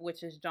camp,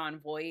 which is John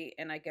Voight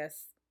and I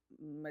guess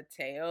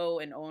Mateo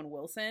and Owen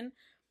Wilson.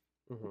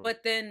 Mhm.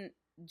 But then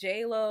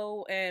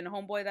J-Lo and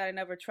homeboy that I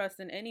never trust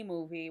in any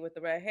movie with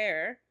the red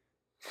hair.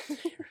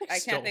 I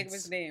can't think of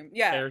his name.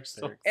 Yeah, Eric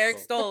Stoltz. Eric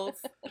Stoltz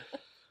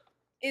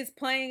is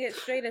playing it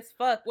straight as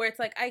fuck. Where it's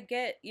like, I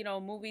get, you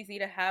know, movies need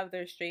to have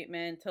their straight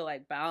men to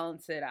like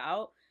balance it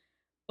out,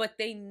 but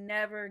they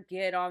never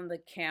get on the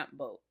camp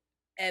boat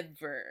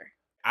ever.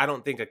 I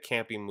don't think a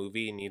campy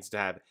movie needs to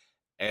have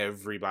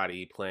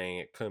everybody playing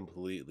it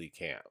completely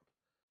camp.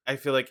 I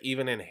feel like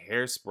even in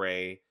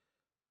Hairspray,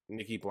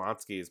 Nikki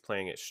Blonsky is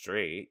playing it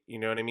straight. You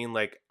know what I mean?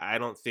 Like, I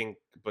don't think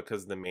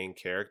because the main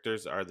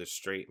characters are the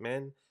straight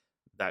men,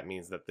 that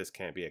means that this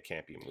can't be a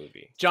campy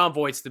movie. John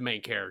Voight's the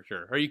main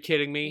character. Are you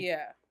kidding me?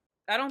 Yeah,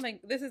 I don't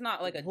think this is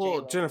not like a Well,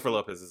 J-Lo Jennifer movie.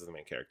 Lopez is the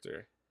main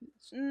character.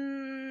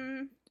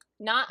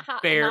 Not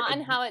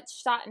in how it's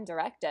shot and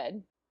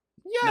directed.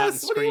 Not in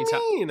Yes, what do you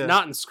screen mean? time.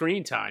 Not in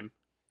screen time.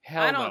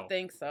 Hell I don't no.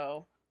 think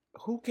so.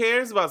 Who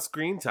cares about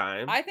screen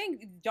time? I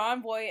think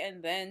John Voight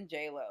and then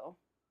J-Lo.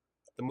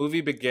 The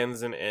movie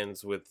begins and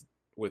ends with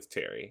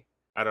Terry.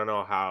 I don't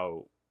know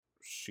how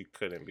she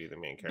couldn't be the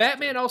main character.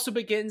 Batman also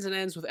begins and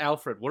ends with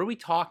Alfred. What are we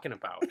talking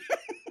about?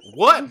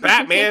 What?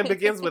 Batman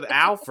begins with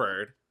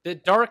Alfred. The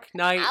Dark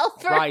Knight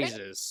Alfred.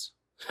 Rises.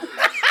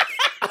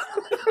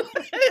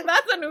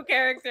 That's a new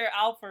character,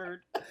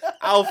 Alfred.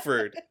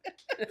 Alfred.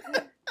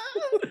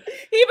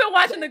 He been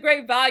watching the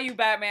Great Value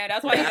Batman.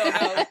 That's why you don't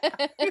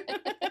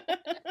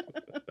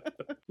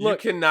know. You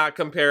cannot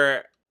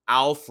compare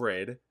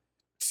Alfred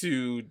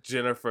to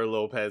Jennifer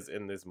Lopez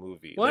in this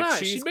movie. Why Like, not?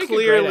 she's She'd make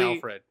clearly a great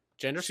Alfred.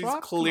 Gender she's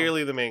swap?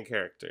 clearly the main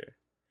character.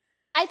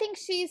 I think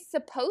she's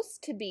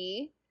supposed to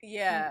be.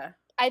 Yeah.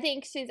 I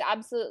think she's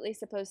absolutely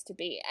supposed to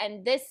be.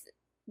 And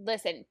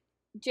listen,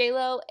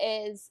 J-Lo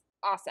is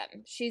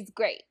awesome. She's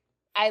great.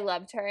 I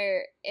loved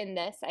her in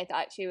this. I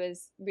thought she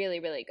was really,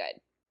 really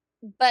good.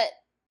 But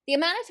the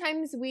amount of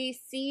times we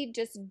see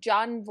just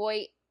John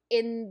Voight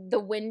in the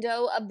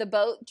window of the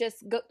boat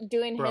just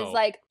doing Bro. his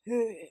like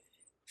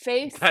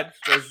face. That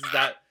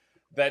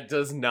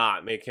does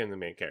not make him the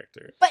main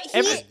character. But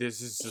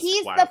this is just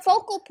he's wild the to me.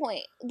 focal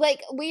point.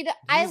 Like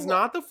He's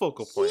not the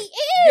focal point. He is.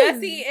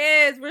 Yes, he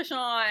is,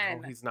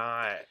 Rashawn. No, he's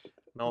not.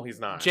 No, he's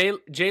not.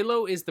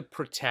 J-Lo is the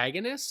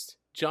protagonist.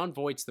 John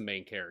Voight's the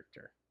main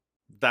character.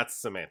 That's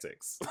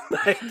semantics.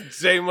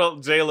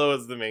 J-Lo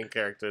is the main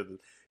character.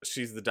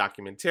 She's the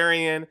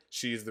documentarian.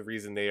 She's the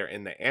reason they are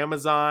in the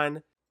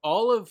Amazon.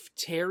 All of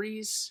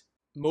Terry's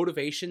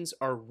motivations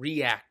are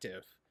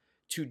reactive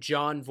to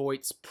John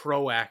Voight's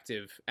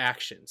proactive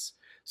actions.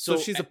 So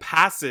she's a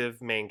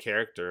passive main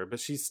character, but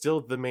she's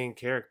still the main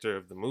character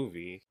of the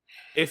movie.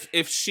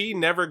 If she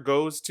never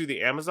goes to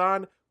the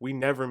Amazon, we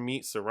never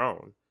meet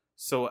Cerrone.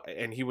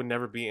 And he would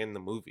never be in the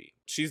movie.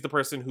 She's the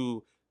person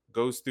who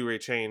goes through a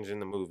change in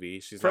the movie.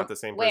 She's not the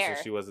same person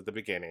she was at the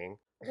beginning.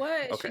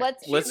 What? Okay,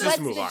 Let's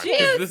just move on. She's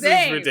 'cause the this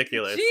same. is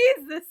ridiculous.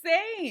 She's the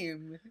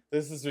same.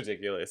 This is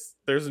ridiculous.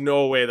 There's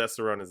no way that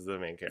Cerrone is the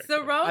main character.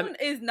 Cerrone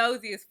is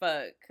nosy as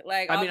fuck.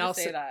 Like, I'll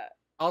say that.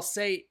 I'll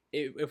say,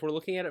 if we're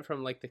looking at it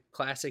from like the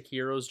classic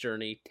hero's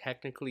journey,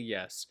 technically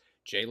yes.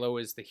 J-Lo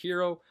is the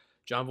hero.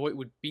 John Voight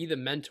would be the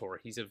mentor.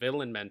 He's a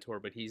villain mentor,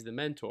 but he's the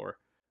mentor.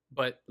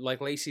 But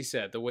like Lacey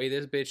said, the way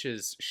this bitch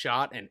is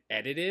shot and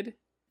edited,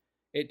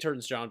 it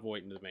turns John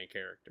Voight into the main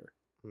character.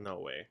 No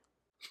way.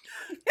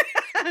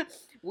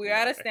 We're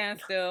at a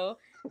standstill.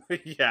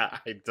 Yeah,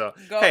 I don't.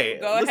 Go hey,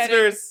 ahead.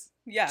 listeners,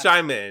 Yeah.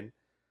 chime in.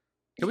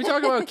 Can we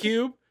talk about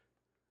Cube?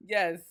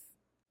 Yes.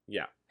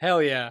 Yeah.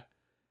 Hell yeah.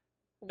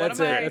 That's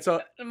it. That's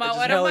all. One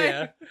of hell my,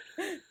 yeah.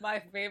 my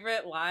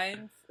favorite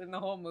lines in the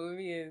whole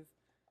movie is,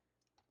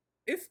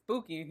 "It's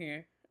spooky in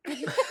here."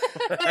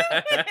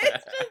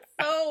 It's just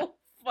so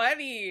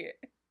funny.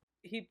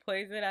 He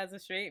plays it as a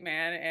straight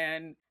man,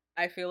 and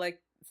I feel like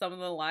some of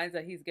the lines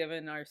that he's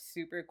given are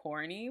super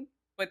corny,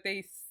 but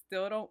they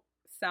still don't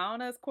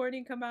sound as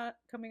corny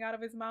coming out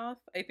of his mouth.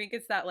 I think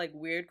it's that like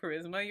weird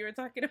charisma you were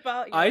talking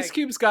about. You're Ice like,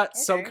 Cube's got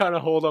some okay. kind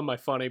of hold on my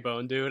funny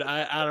bone, dude.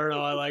 I don't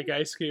know. I like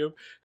Ice Cube.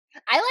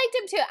 I liked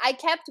him too. I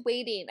kept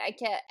waiting.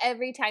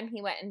 Every time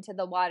he went into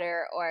the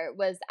water or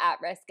was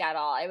at risk at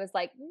all, I was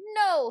like,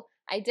 no,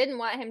 I didn't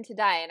want him to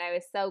die. And I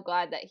was so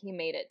glad that he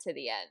made it to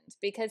the end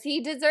because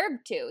he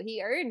deserved to.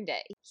 He earned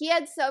it. He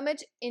had so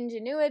much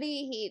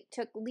ingenuity. He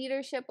took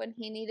leadership when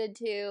he needed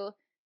to.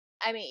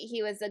 I mean,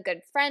 he was a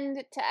good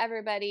friend to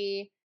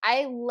everybody.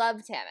 I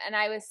loved him. And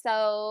I was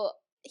so...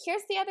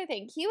 Here's the other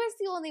thing. He was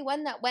the only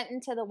one that went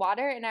into the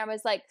water and I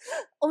was like,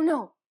 oh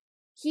no.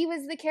 He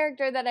was the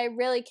character that I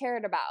really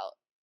cared about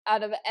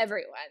out of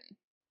everyone.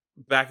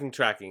 Backing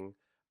tracking,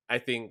 I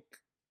think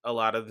a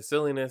lot of the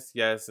silliness,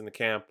 yes, in the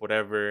camp,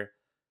 whatever.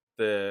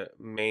 The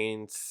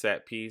main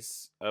set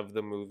piece of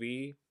the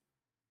movie,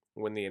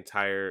 when the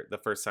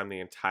first time the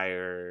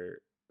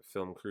entire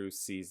film crew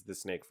sees the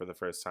snake for the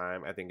first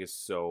time, I think is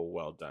so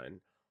well done.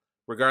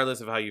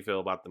 Regardless of how you feel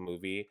about the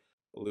movie,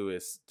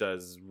 Lewis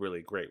does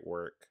really great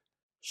work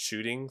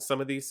shooting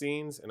some of these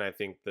scenes, and I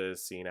think the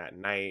scene at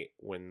night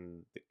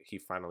when he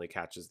finally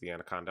catches the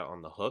anaconda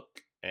on the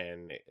hook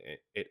and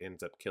it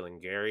ends up killing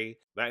Gary,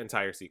 that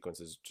entire sequence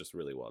is just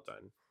really well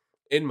done,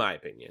 in my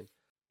opinion.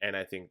 And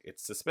I think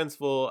it's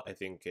suspenseful. I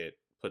think it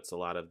puts a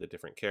lot of the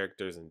different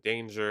characters in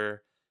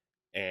danger,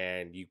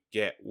 and you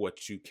get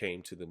what you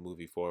came to the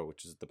movie for,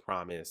 which is the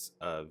promise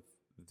of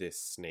this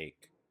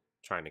snake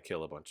trying to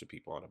kill a bunch of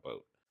people on a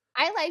boat.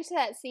 I liked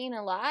that scene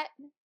a lot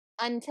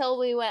until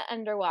we went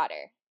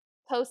underwater,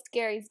 post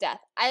Gary's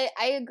death. I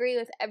agree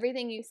with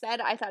everything you said.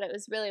 I thought it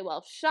was really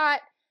well shot.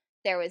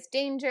 There was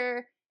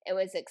danger. It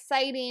was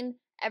exciting.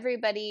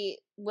 Everybody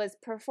was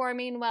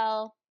performing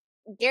well.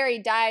 Gary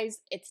dies.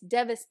 It's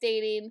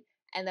devastating.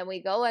 And then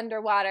we go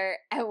underwater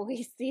and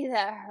we see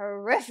that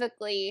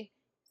horrifically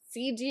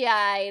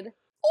CGI'd.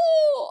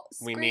 Oh,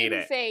 we need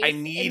it. face. I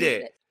need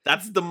it.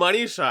 That's the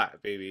money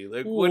shot, baby.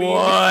 Like,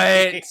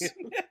 what?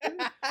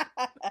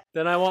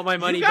 Then I want my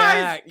money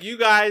back. You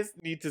guys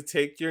need to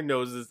take your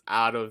noses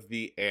out of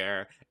the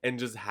air and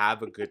just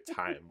have a good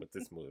time with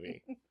this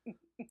movie.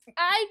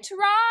 I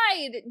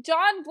tried.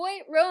 John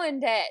Voight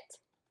ruined it.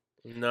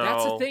 No.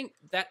 That's the thing.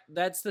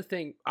 That's the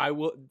thing.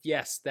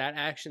 Yes, that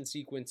action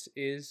sequence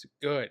is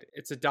good.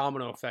 It's a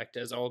domino effect,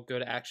 as all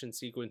good action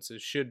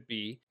sequences should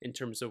be, in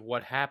terms of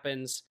what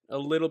happens. A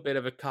little bit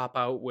of a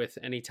cop-out with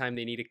anytime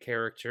they need a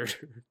character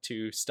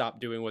to stop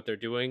doing what they're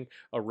doing,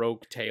 a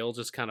rogue tail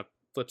just kind of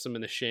flips them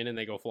in the shin and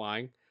they go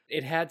flying.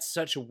 It had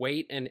such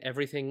weight and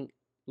everything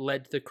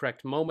led to the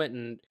correct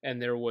moment, and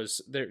there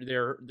was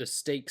the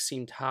stakes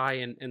seemed high,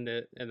 and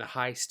the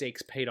high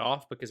stakes paid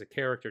off because a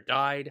character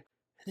died.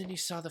 And then you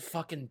saw the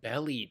fucking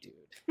belly,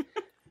 dude.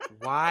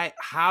 Why?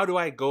 How do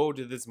I go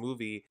to this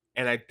movie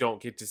and I don't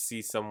get to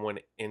see someone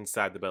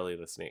inside the belly of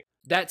the snake?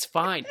 That's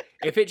fine.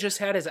 If it just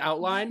had his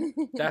outline,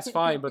 that's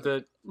fine. But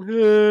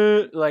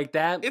like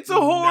that, it's a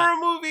horror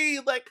movie.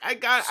 Like I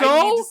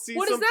need to see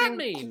what does that something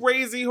mean?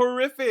 Crazy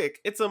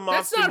horrific. It's a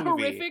monster That's not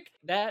movie. horrific.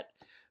 That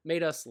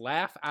made us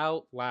laugh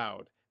out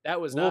loud.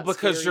 That was well not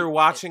because scary. you're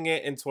watching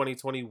it in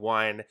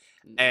 2021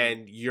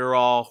 and you're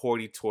all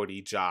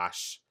hoity-toity,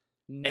 Josh.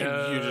 No.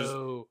 And you just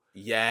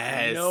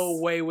yes. No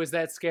way was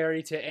that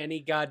scary to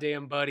any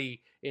goddamn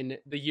buddy in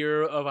the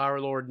year of our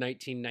Lord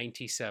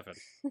 1997.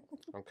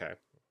 Okay.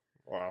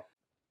 Well,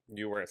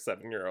 you were a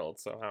 7-year-old,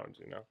 so how would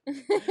you know?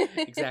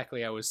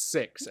 Exactly, I was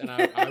 6, and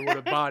I would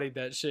have bodied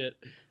that shit.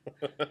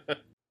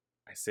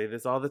 I say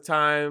this all the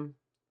time.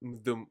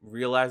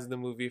 Realize the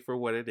movie for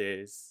what it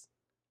is.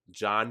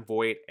 John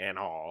Voight and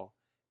all.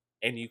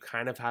 And you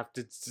kind of have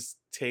to just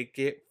take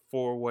it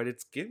for what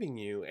it's giving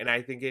you. And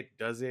I think it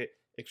does it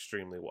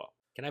extremely well.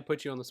 Can I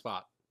put you on the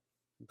spot?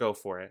 Go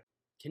for it.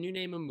 Can you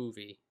name a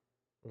movie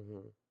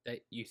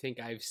that you think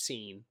I've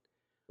seen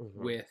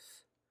with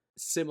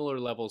similar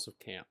levels of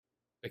camp?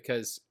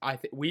 Because I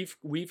think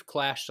we've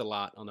clashed a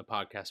lot on the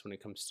podcast when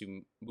it comes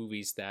to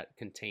movies that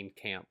contain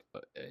camp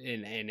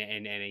in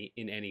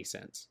any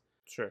sense.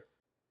 Sure.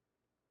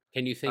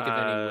 Can you think of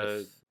any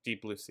with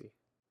Deep Blue Sea?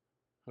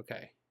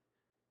 Okay.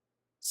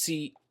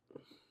 See,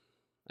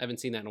 I haven't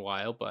seen that in a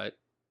while, but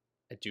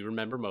I do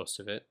remember most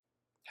of it.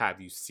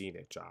 Have you seen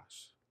it,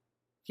 Josh?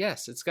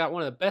 Yes, it's got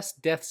one of the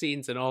best death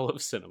scenes in all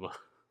of cinema.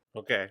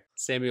 Okay.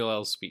 Samuel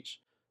L's speech.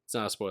 It's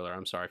not a spoiler.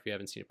 I'm sorry if you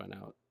haven't seen it by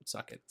now.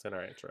 Suck it. It's in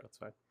our intro. It's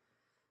fine.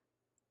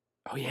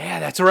 Oh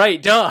yeah, that's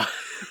right. Duh.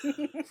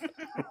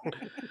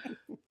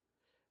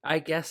 I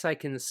guess I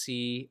can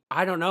see.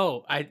 I don't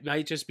know. I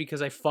might just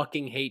because I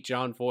fucking hate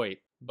John Voight,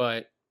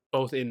 but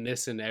both in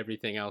this and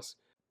everything else,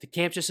 the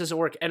camp just doesn't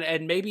work.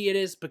 And maybe it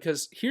is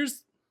because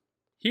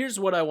here's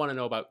what I want to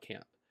know about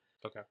camp.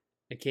 Okay.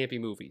 And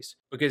campy movies,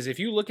 because if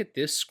you look at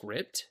this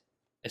script,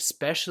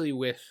 especially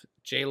with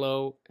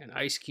J-Lo and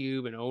Ice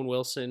Cube and Owen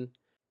Wilson,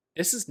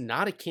 this is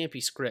not a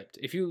campy script.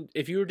 If you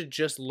were to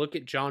just look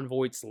at John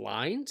Voight's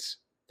lines,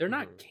 they're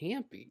not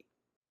campy.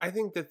 I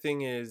think the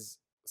thing is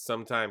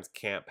sometimes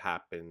camp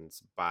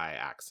happens by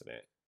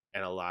accident,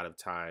 and a lot of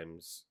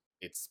times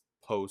it's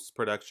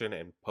post-production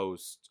and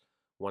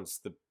once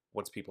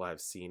people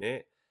have seen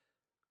it,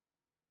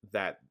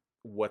 that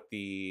what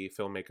the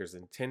filmmakers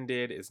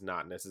intended is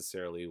not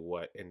necessarily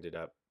what ended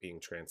up being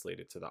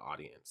translated to the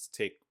audience.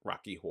 Take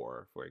Rocky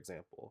Horror, for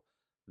example.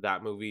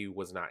 That movie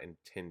was not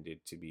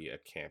intended to be a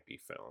campy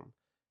film,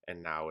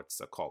 and now it's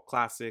a cult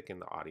classic,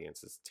 and the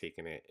audience has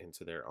taken it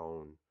into their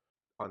own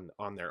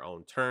on their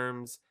own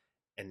terms,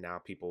 and now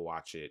people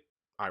watch it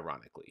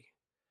ironically.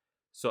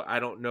 So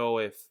I don't know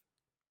if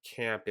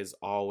camp is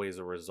always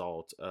a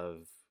result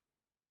of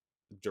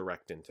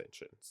direct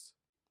intentions.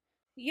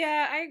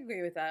 Yeah, I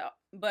agree with that,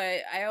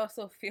 but I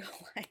also feel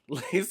like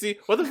Lacey,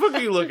 what the fuck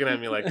are you looking at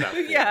me like that for?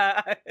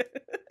 Yeah.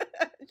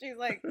 She's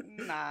like,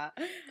 nah.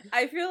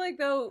 I feel like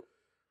though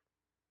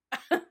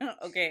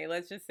Okay,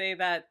 let's just say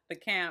that the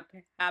camp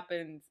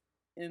happens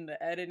in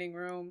the editing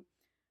room.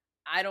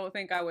 I don't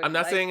think I would. I'm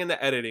not saying in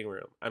the editing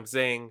room. I'm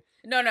saying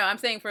No, I'm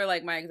saying for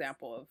like my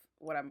example of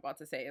what I'm about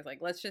to say is like,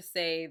 let's just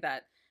say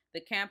that the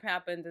camp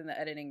happened in the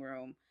editing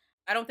room.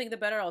 I don't think the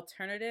better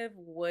alternative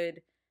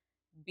would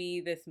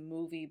be this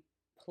movie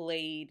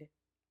played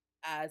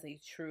as a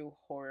true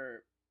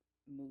horror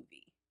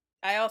movie.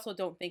 I also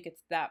don't think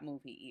it's that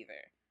movie either.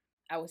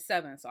 I was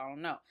 7, so I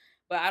don't know.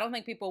 But I don't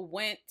think people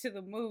went to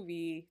the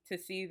movie to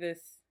see this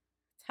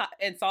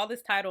and saw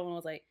this title and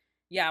was like,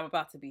 yeah, I'm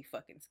about to be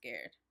fucking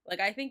scared. Like,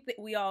 I think that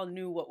we all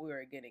knew what we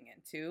were getting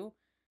into,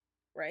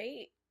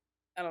 right?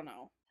 I don't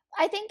know.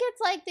 I think it's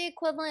like the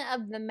equivalent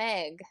of The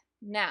Meg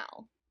now.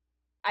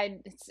 I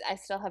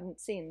still haven't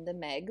seen The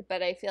Meg,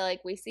 but I feel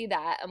like we see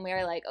that and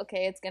we're like,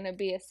 okay, it's going to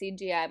be a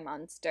CGI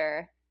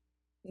monster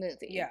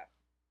movie. Yeah.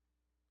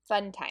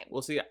 Fun time.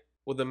 we'll see.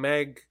 Well, the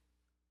Meg,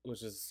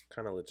 which is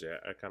kind of legit.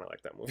 I kind of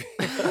like that movie.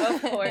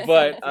 Of course.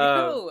 But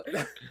you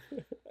do.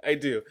 I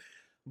do.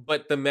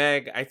 But the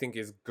Meg, I think,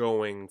 is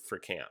going for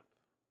camp,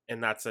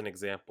 and that's an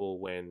example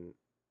when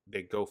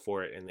they go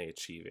for it and they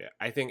achieve it.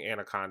 I think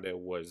Anaconda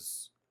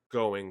was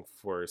going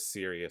for a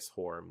serious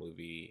horror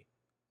movie.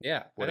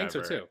 Yeah, I think so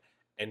whatever, too.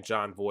 And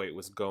John Voight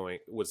was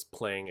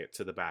playing it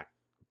to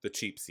the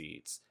cheap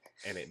seats,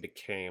 and it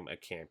became a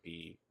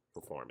campy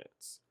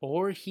performance.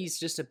 Or he's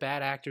just a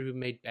bad actor who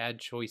made bad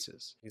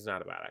choices. He's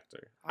not a bad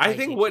actor. I I think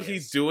think what he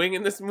he's is. doing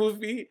in this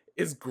movie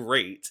is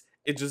great.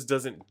 It just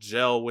doesn't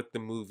gel with the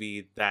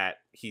movie that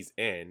he's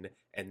in,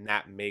 and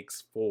that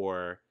makes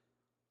for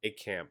a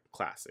camp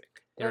classic.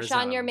 There's,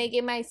 Rashawn, you're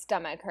making my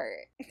stomach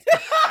hurt.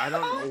 I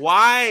don't know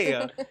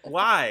why.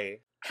 Why?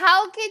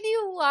 How can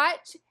you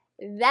watch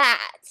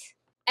that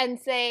and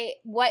say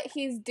what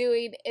he's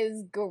doing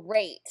is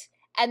great,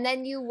 and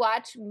then you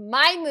watch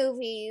my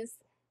movies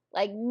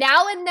like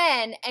Now and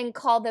Then and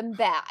call them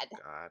bad?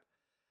 God.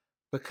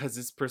 Because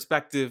it's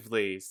perspective,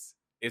 Lace.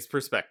 It's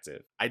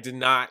perspective. I did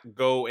not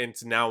go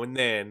into Now and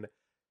Then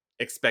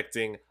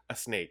expecting a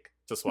snake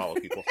to swallow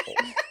people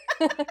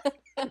whole.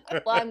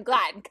 Well, I'm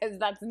glad, because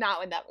that's not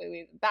what that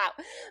movie's about.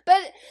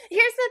 But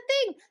here's the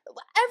thing.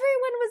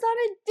 Everyone was on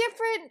a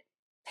different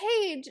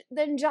page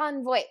than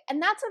John Voight.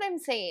 And that's what I'm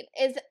saying,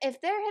 is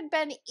if there had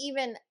been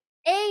even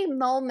a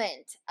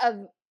moment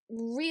of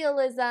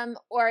realism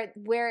or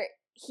where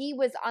he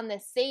was on the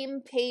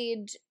same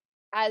page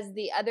as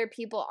the other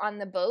people on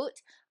the boat,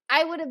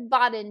 I would have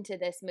bought into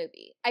this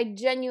movie. I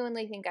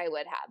genuinely think I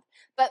would have.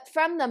 But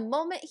from the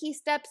moment he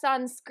steps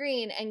on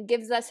screen and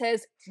gives us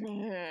his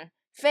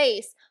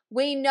face,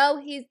 we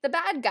know he's the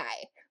bad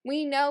guy.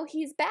 We know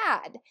he's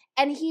bad.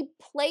 And he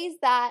plays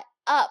that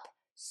up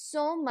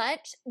so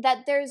much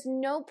that there's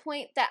no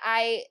point that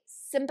I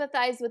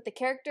sympathize with the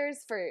characters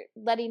for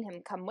letting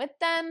him come with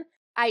them.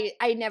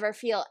 I never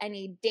feel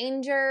any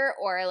danger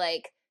or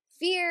like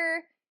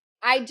fear.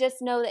 I just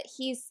know that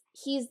he's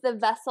the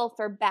vessel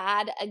for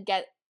bad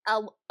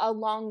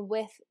along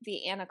with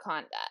the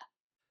Anaconda.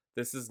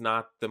 This is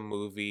not the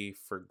movie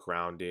for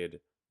grounded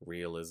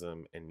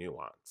realism and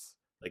nuance.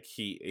 Like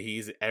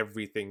he's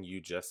everything you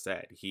just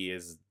said. He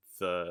is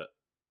the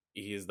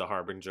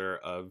harbinger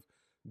of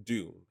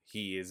doom.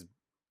 He is,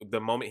 the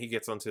moment he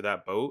gets onto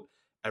that boat,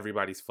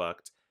 everybody's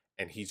fucked,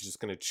 and he's just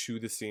gonna chew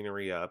the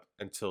scenery up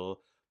until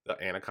the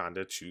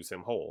Anaconda chews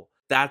him whole.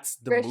 That's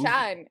the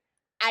Rashawn, movie.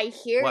 I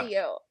hear What?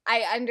 you.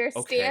 I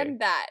understand Okay.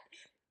 that.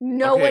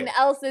 No Okay. one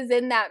else is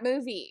in that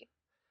movie.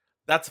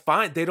 That's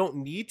fine. They don't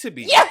need to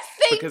be. Yes,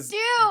 they because- do.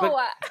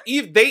 but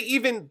they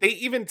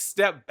even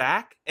step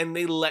back and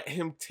they let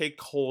him take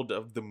hold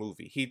of the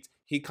movie.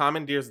 He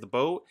commandeers the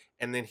boat,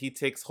 and then he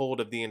takes hold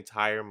of the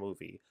entire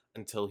movie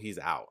until he's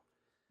out.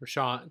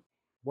 Rashawn,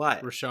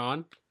 What?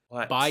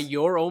 What? by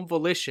your own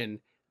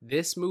volition,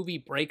 this movie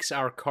breaks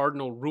our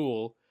cardinal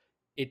rule.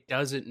 It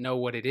doesn't know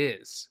what it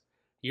is.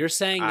 You're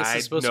saying this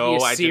is supposed to be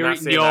a I did not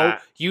series. say No,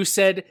 that. you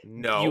said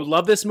No. you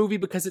love this movie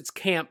because it's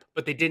camp,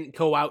 but they didn't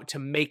go out to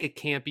make a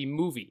campy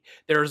movie.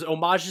 There's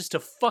homages to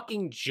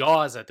fucking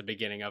Jaws at the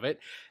beginning of it,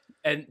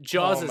 and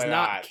Jaws Oh is my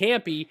not God.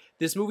 campy.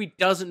 This movie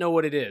doesn't know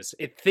what it is.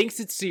 It thinks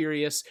it's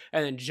serious,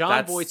 and then John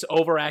That's- Voight's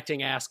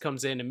overacting ass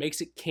comes in and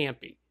makes it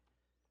campy.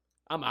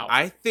 I'm out.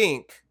 I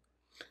think.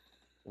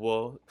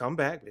 Well, come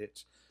back,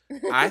 bitch.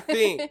 I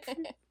think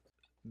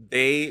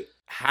they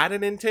had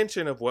an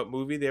intention of what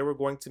movie they were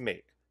going to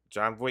make.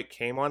 John Voight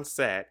came on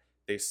set,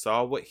 they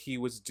saw what he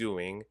was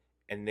doing,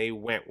 and they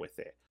went with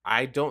it.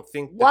 I don't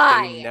think that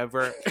Why? they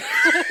never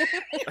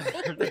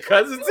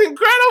because it's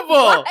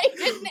incredible. Why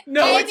didn't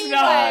No, it's anyone-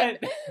 not.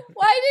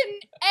 Why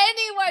didn't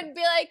anyone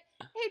be like,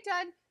 hey,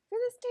 John, for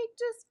this take,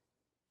 just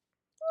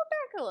pull it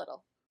back a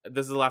little?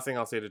 This is the last thing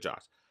I'll say to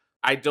Josh.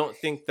 I don't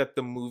think that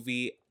the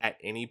movie at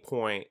any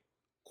point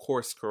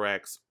course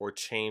corrects or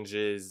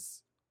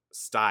changes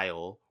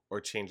style or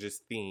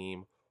changes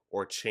theme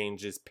or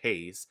changes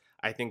pace.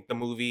 I think the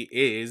movie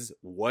is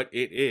what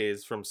it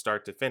is from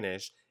start to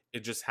finish. It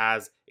just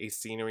has a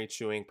scenery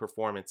chewing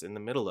performance in the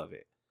middle of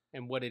it.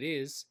 And what it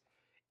is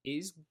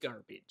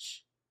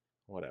garbage.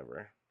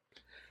 Whatever.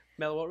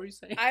 Mel, what were you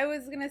saying? I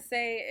was gonna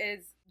say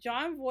is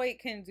John Voight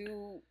can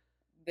do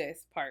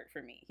this part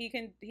for me. He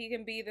can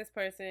be this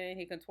person.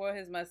 He can twirl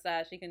his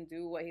mustache. He can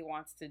do what he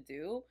wants to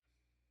do.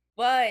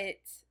 But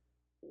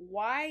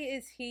why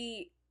is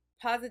he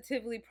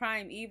positively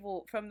prime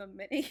evil from the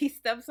minute he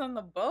steps on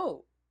the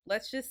boat?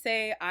 Let's just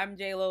say I'm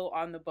J-Lo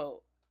on the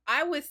boat.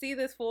 I would see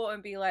this fool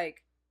and be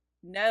like,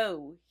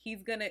 no,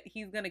 he's gonna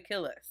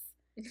kill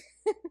us.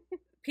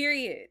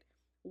 Period.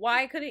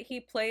 Why couldn't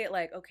he play it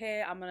like,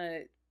 okay, I'm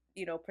gonna,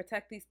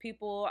 protect these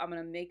people. I'm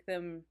gonna make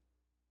them,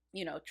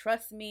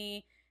 trust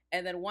me.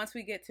 And then once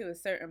we get to a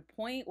certain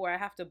point where I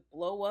have to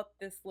blow up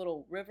this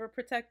little river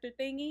protector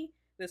thingy,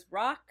 this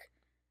rock,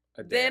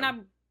 then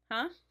I'm,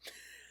 the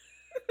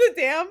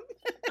dam?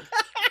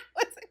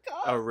 What's it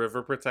called? A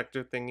river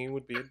protector thingy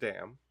would be a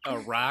dam. A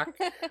rock?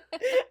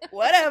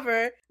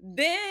 Whatever.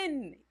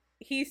 Then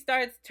he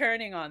starts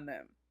turning on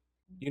them.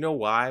 You know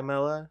why,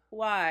 Mela?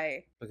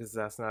 Why? Because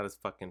that's not as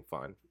fucking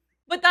fun.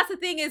 But that's the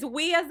thing is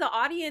we as the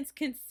audience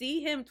can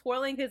see him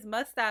twirling his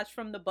mustache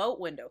from the boat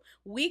window.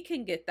 We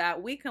can get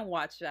that. We can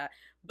watch that.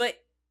 But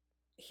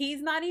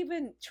he's not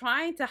even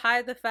trying to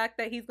hide the fact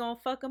that he's going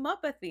to fuck him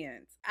up at the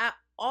end at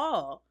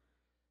all.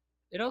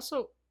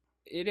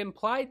 It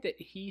implied that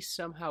he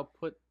somehow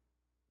put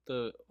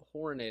the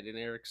hornet in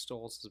Eric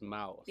Stoltz's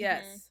mouth.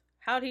 Yes.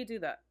 How'd he do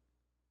that?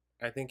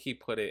 I think he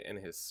put it in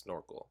his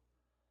snorkel.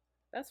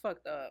 That's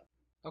fucked up.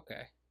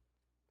 Okay.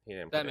 He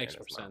didn't. That makes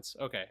more sense.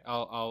 Okay,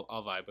 I'll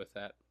vibe with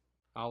that.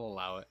 I'll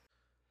allow it.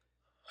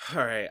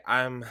 All right,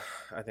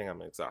 I think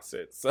I'm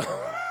exhausted, so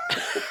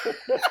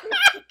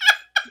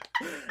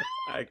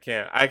I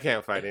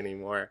can't fight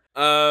anymore.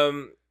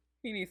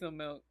 He needs some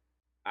milk.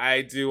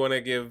 I do want to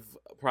give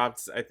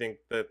props. I think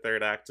the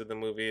third act of the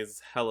movie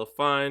is hella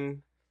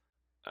fun.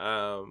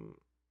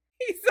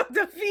 He's so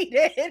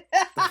defeated.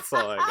 That's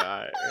all I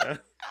got. Yeah.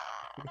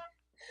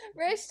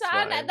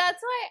 Rashawn,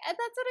 that's what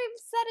I've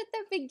said at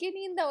the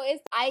beginning though, is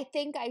I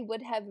think I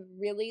would have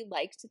really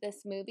liked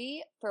this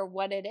movie for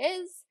what it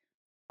is.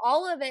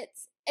 All of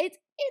it's a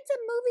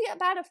movie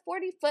about a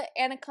 40-foot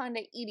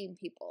anaconda eating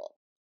people.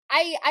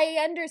 I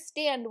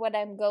understand what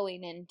I'm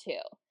going into.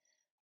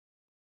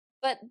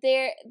 But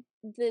the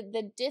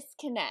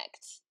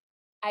disconnect,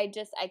 I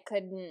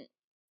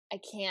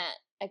can't.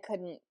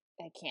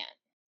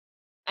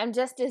 I'm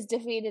just as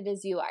defeated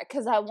as you are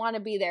because I want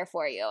to be there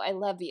for you. I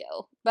love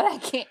you, but I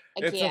can't.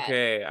 It's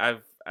okay.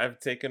 I've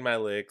taken my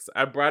licks.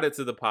 I brought it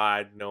to the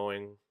pod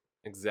knowing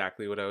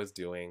exactly what I was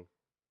doing.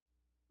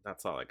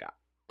 That's all I got.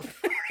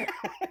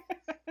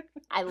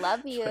 I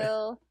love you.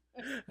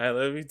 I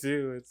love you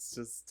too. It's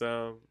just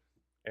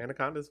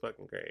Anaconda's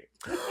fucking great.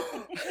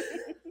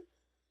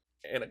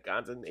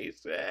 Anaconda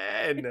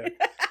Nation.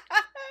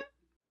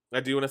 I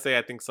do want to say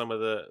I think some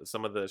of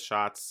the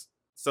shots,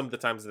 some of the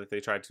times that they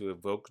tried to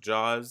evoke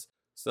Jaws,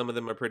 some of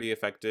them are pretty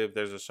effective.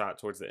 There's a shot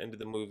towards the end of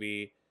the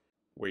movie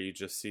where you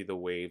just see the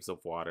waves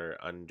of water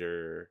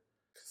under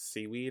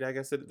seaweed, I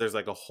guess. There's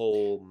like a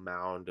whole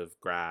mound of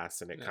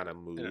grass and it kind of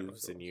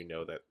moves and you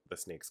know that the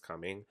snake's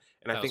coming.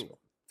 And I think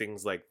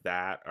things like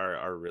that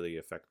are really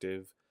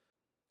effective.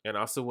 And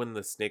also when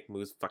the snake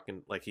moves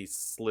fucking, like he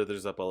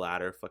slithers up a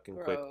ladder fucking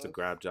quick to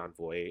grab John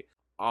Voight.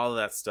 All of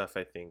that stuff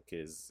I think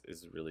is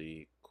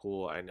really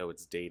cool. I know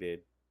it's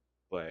dated,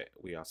 but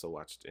we also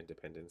watched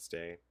Independence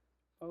Day.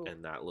 Oh.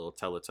 And that little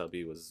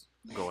Teletubby was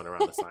going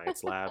around the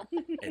science lab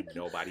and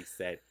nobody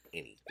said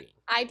anything.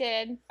 I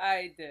did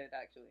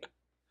actually.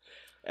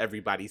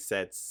 Everybody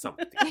said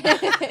something.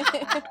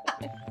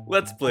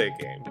 Let's play a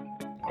game.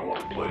 I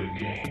want to play a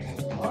game.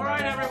 All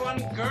right, everyone,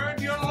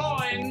 gird your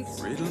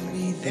loins. Riddle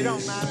me this. It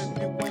don't matter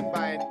if you win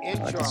by an inch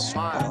like or a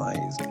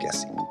mile.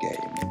 Guessing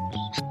game.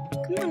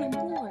 Come on, I'm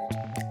bored.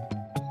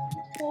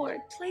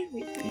 Bored, play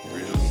with me.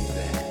 Riddle me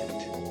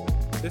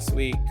that. This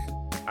week,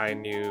 I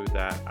knew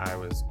that I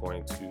was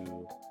going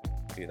to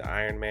be the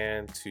Iron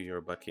Man to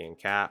your Bucky and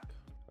Cap.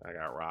 I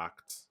got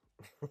rocked.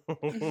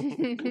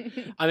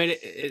 I mean,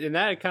 and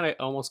that kind of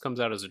almost comes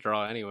out as a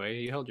draw anyway.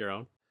 You held your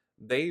own.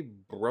 They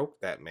broke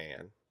that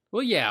man.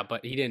 Well, yeah,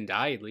 but he didn't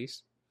die at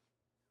least.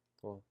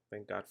 Well,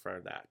 thank God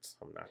for that.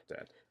 I'm not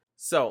dead.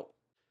 So,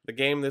 the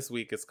game this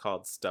week is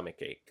called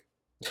Stomach Ache.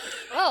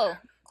 Oh,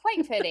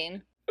 quite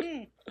fitting.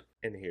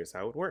 And here's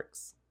how it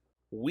works.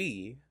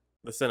 We,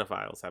 the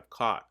Cinephiles, have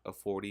caught a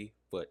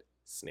 40-foot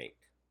snake.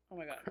 Oh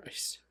my God.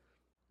 Christ.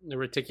 The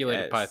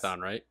reticulated python,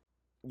 right?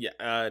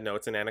 Yeah, no,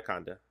 it's an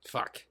anaconda.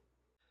 Fuck.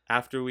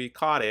 After we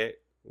caught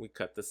it, we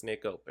cut the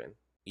snake open.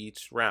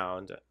 Each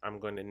round, I'm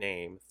going to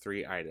name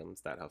 3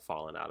 items that have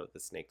fallen out of the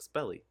snake's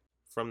belly.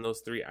 From those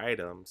 3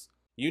 items,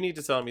 you need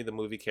to tell me the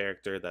movie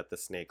character that the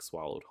snake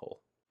swallowed whole.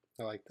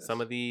 I like this.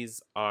 Some of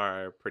these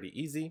are pretty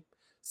easy.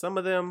 Some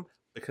of them,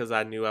 because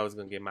I knew I was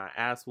going to get my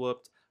ass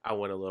whooped, I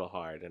went a little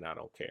hard and I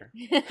don't care.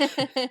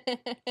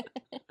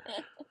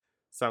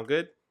 Sound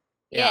good?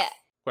 Yeah.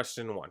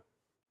 Question 1.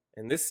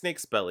 In this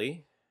snake's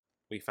belly,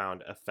 we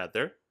found a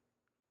feather,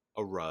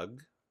 a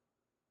rug,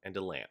 and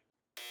a lamp.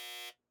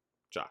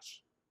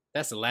 Josh.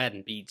 That's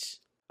Aladdin Beach.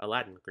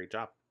 Aladdin, great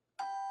job.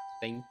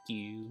 Thank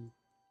you.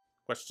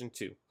 Question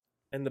 2.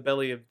 In the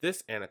belly of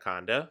this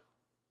anaconda,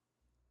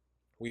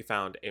 we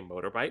found a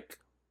motorbike,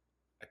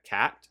 a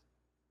cat,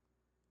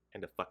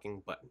 and a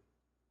fucking button.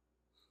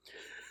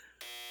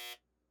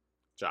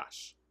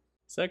 Josh.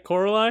 Is that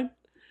Coraline?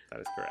 That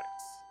is correct.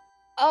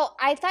 Oh,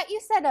 I thought you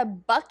said a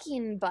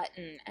bucking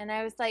button, and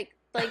I was like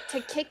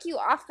to kick you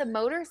off the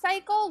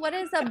motorcycle? What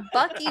is a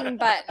bucking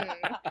button?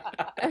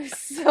 I'm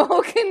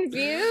so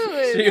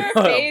confused. Your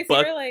face, you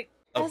were like,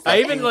 I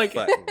even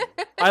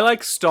I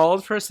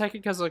stalled for a second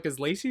because is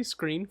Lacey's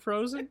screen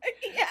frozen?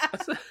 yeah.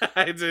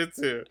 I did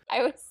too.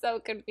 I was so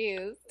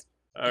confused.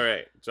 All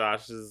right,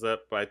 Josh is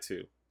up by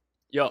 2.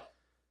 Yo.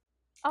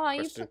 Oh,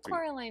 you Question put 3.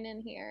 Coraline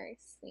in here,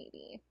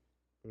 sweetie.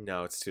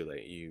 No, it's too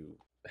late. You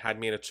had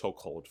me in a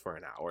chokehold for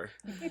an hour.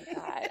 Oh my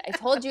God. I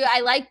told you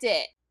I liked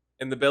it.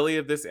 In the belly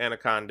of this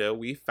anaconda,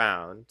 we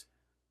found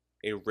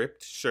a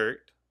ripped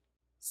shirt,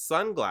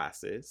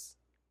 sunglasses,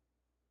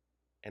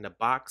 and a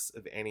box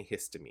of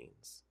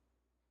antihistamines.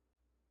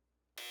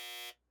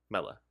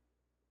 Mela.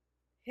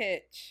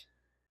 Hitch.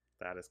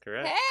 That is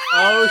correct.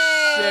 Oh,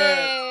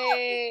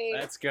 shit.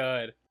 That's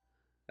good.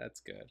 That's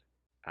good.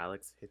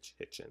 Alex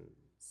Hitchens.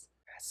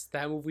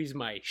 That movie's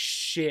my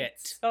shit.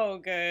 So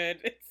good.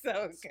 It's so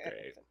That's good.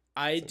 great.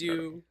 I It's do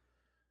incredible.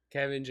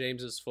 Kevin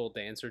James's full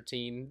dance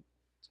routine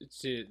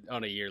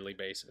on a yearly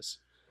basis.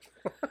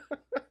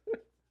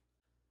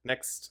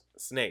 Next,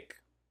 snake.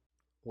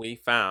 We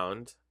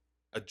found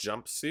a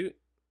jumpsuit,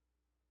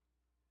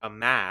 a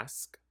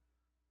mask,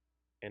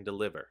 and a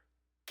liver.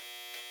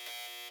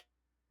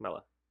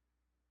 Mela.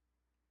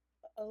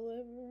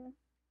 Oliver.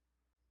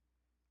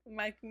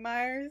 Mike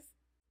Myers.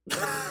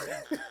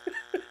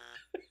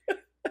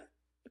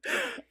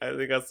 I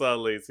think I saw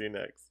Lacey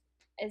next.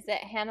 Is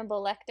it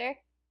Hannibal Lecter?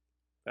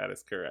 That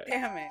is correct.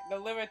 Damn it. The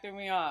liver threw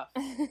me off.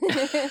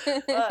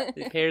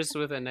 It pairs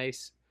with a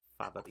nice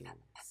Fava beans.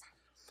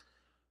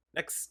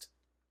 Next,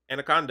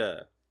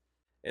 anaconda.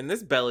 In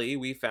this belly,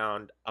 we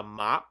found a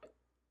mop,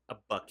 a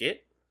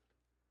bucket,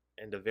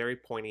 and a very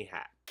pointy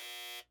hat.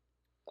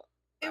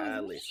 It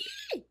was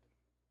Lacey.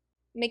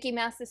 Mickey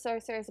Mouse the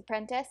Sorcerer's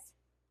Apprentice?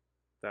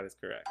 That is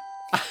correct.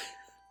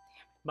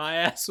 My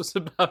ass was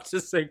about to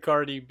say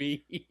Cardi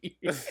B.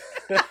 That's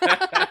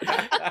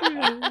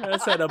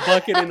had a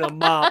bucket and a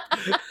mop.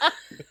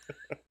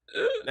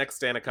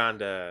 Next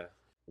anaconda,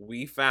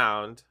 we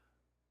found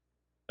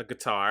a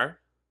guitar,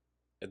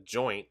 a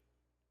joint,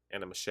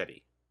 and a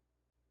machete.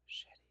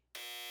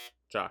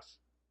 Josh.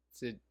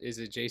 Is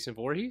it Jason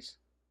Voorhees?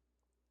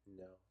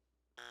 No.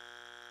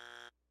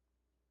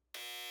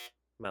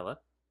 Mela.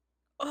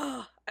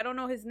 Oh, I don't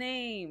know his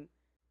name.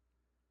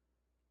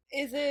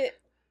 Is it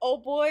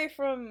old boy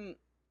from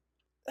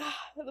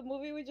the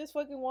movie we just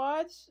fucking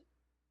watched?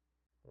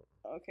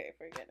 Okay,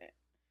 forget it.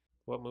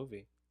 What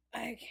movie?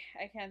 I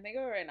can't think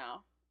of it right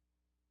now.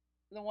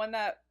 The one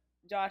that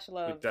Josh We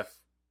loves.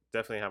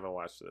 definitely haven't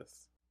watched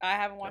this I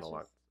haven't watched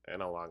it. in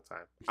a long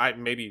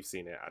time. Maybe you've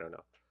seen it. I don't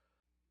know.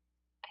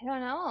 I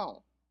don't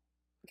know.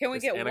 Can we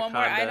This get one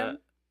more anaconda- item?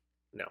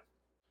 No.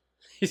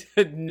 He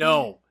said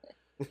no.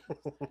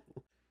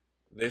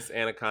 This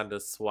anaconda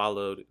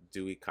swallowed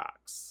Dewey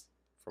Cox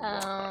from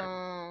Walk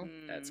Hard. Oh.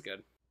 That's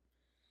good.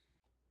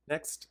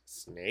 Next,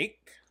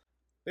 snake.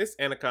 This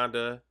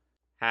anaconda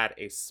had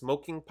a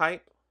smoking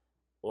pipe,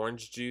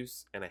 orange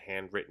juice, and a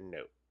handwritten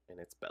note in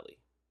its belly.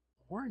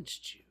 Orange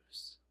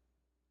juice.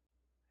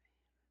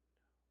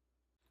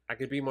 I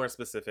could be more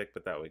specific,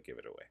 but that would give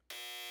it away.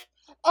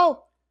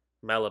 Oh,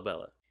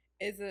 Malabella.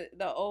 Is it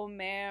the old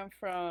man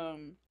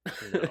from?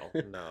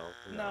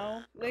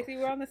 No. Lacey,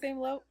 we're on the same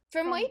level.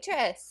 from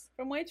Waitress.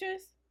 From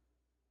Waitress.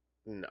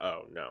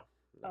 No.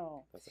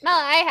 Oh. That's No,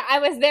 I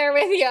was there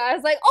with you. I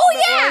was like,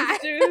 oh yeah.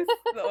 Orange juice.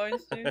 The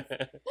orange juice.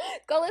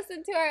 Go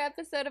listen to our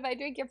episode of I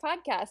Drink Your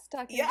Podcast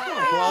talking Yeah.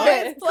 about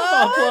Yes, it.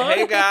 plug.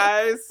 Hey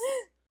guys,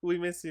 we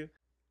miss you.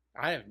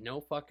 I have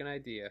no fucking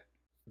idea.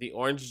 The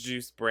orange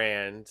juice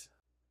brand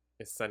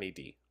is Sunny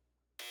D.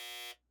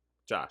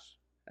 Josh.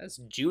 That's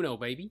Juno,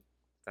 baby.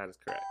 That is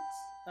correct.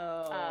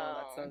 Oh,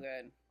 that's so Oh.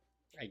 good.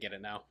 I get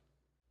it now.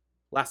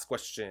 Last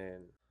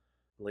question.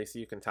 Lacey,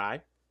 you can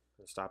tie.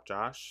 Stop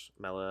Josh.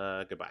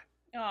 Mela, goodbye.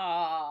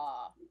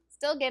 Aw.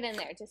 Still get in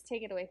there. Just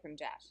take it away from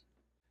Josh.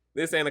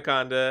 This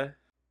anaconda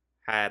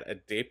had a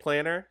day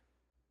planner,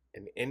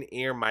 an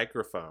in-ear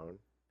microphone,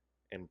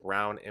 and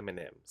brown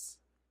M&Ms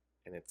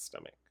in its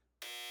stomach.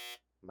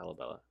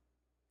 Malabella.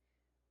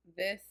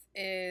 This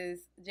is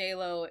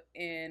J-Lo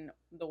in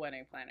The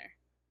Wedding Planner.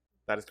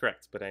 That is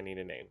correct, but I need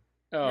a name.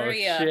 Oh,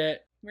 Maria.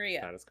 shit.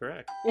 Maria. That is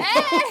correct. Oh,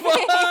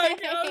 fuck.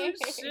 Oh,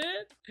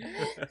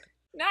 shit.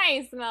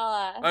 Nice,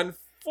 Mela.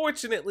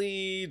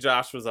 Unfortunately,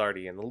 Josh was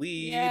already in the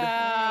lead.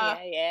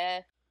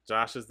 Yeah.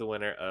 Josh is the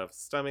winner of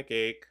Stomach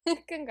Ache.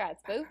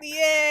 Congrats, boo.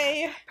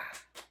 Yay.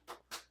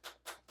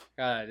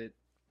 God,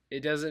 it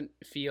doesn't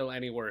feel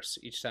any worse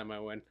each time I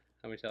win.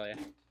 Let me tell you.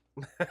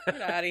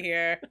 Get out of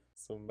here.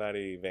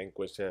 Somebody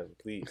vanquish him,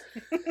 please.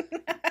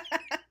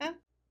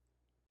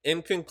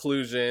 In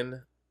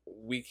conclusion,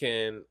 we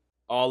can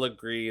all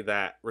agree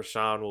that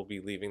Rashawn will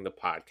be leaving the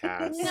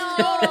podcast.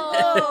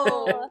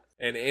 No.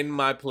 And in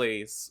my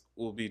place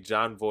will be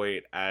John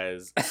Voight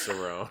as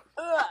Cerrone.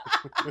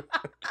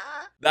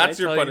 That's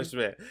your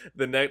punishment.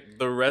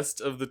 The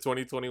rest of the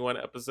 2021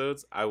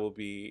 episodes, I will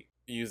be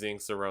using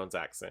Cerrone's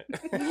accent.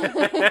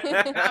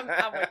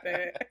 I'm with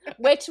it.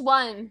 Which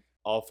one?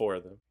 All 4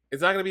 of them.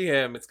 It's not going to be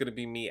him. It's going to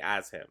be me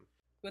as him.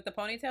 With the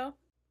ponytail?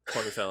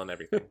 Ponytail and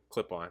everything.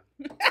 Clip on.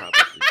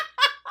 Probably.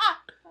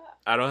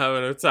 I don't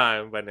have enough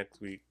time by next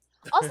week.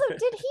 Also,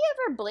 did he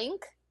ever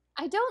blink?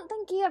 I don't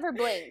think he ever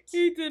blinked.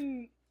 He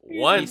didn't.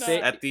 Once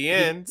at the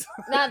end.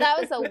 No, that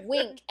was a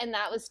wink, and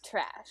that was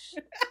trash.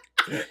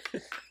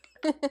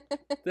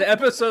 The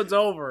episode's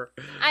over.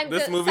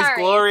 This movie's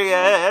sorry.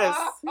 glorious.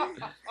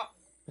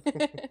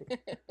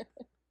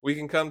 We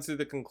can come to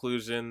the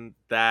conclusion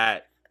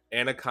that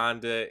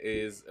Anaconda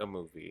is a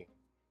movie.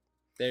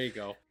 There you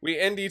go. We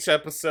end each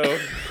episode.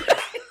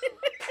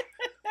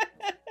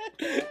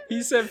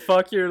 He said,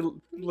 "Fuck your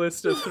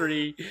list of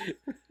 3."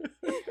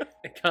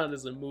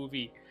 Anaconda's a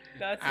movie.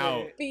 That's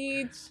out. it.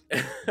 Beach.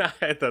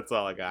 That's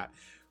all I got.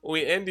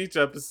 We end each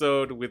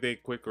episode with a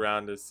quick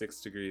round of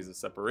 6 degrees of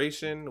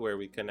separation, where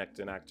we connect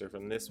an actor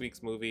from this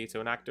week's movie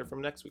to an actor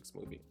from next week's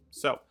movie.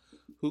 So,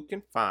 who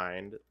can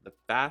find the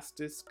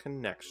fastest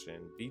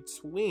connection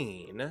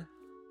between...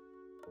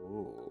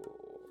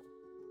 Ooh.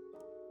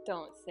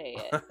 Don't say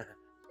it.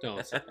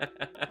 Don't say it.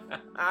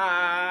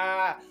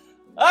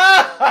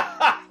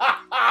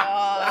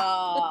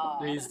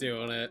 He's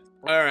doing it.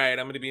 All right,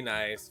 I'm gonna be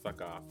nice.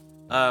 Fuck off.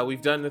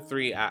 We've done the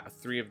three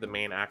of the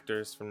main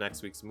actors from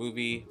next week's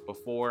movie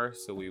before,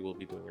 so we will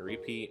be doing a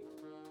repeat.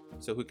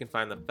 So who can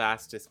find the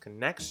fastest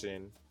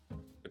connection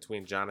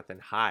between Jonathan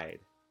Hyde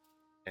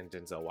and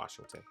Denzel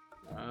Washington?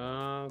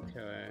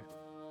 Okay.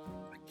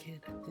 I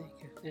can't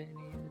think of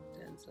any of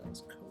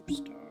Denzel's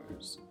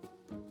co-stars.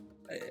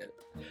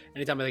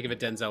 Anytime I think of a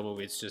Denzel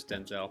movie, it's just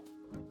Denzel.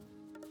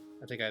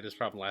 I think I had this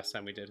problem last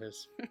time we did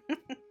his.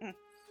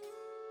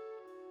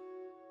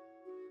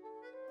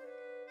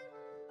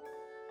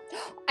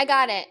 I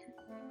got it.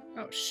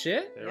 Oh,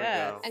 shit. There we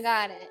go. I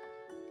got it.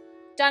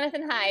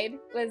 Jonathan Hyde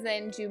was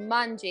in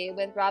Jumanji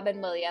with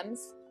Robin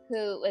Williams,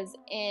 who was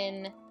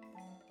in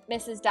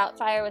Mrs.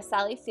 Doubtfire with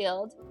Sally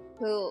Field,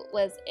 who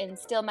was in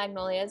Steel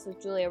Magnolias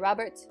with Julia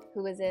Roberts,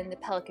 who was in The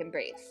Pelican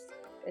Brief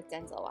with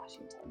Denzel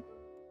Washington.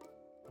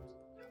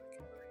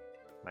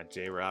 My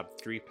J-Rob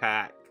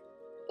 3-pack.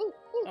 Ooh,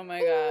 ooh, Oh my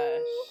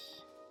gosh.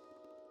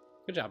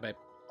 Good job, babe.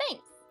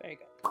 Thanks. There you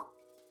go.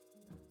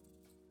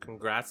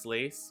 Congrats,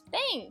 Lace.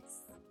 Thanks.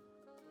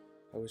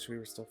 I wish we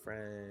were still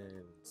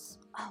friends.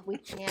 Oh, we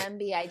can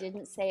be. I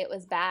didn't say it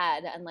was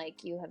bad,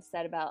 unlike you have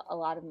said about a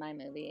lot of my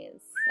movies.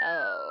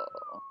 So.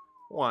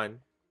 One.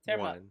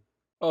 Terrible. One.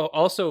 Oh,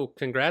 also,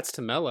 congrats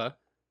to Mela.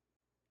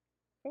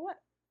 For what?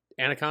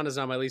 Anaconda's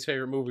not my least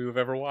favorite movie we've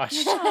ever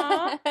watched.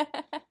 Aw.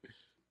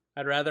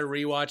 I'd rather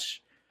rewatch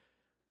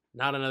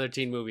not another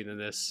teen movie than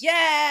this.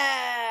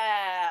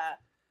 Yeah.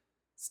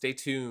 Stay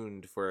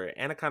tuned for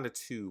Anaconda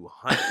 2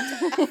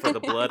 Hunt for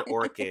the Blood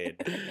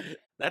Orchid.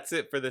 That's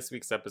it for this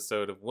week's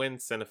episode of When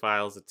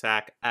Cinephiles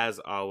Attack. As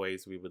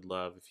always, we would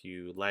love if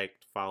you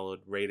liked,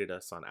 followed, rated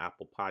us on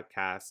Apple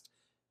Podcast.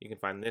 You can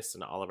find this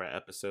and all of our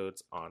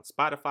episodes on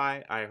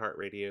Spotify,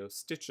 iHeartRadio,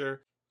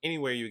 Stitcher,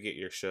 anywhere you get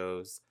your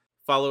shows.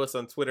 Follow us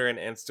on Twitter and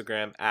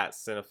Instagram at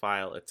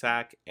Cinephile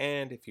Attack.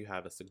 And if you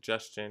have a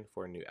suggestion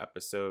for a new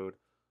episode,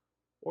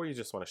 or you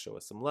just want to show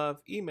us some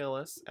love, email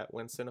us at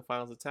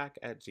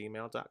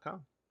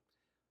whencinephilesattack@gmail.com.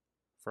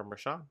 From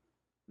Rashawn.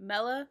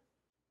 Mela.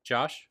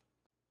 Josh?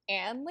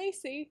 And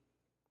Lacey.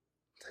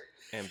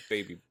 And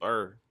Baby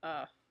Bird.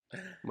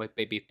 My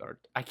baby bird.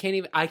 I can't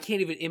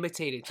even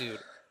imitate it, dude.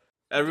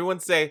 Everyone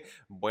say,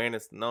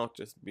 Buenas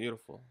noches,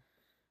 beautiful.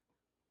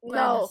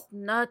 No.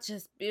 Not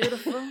just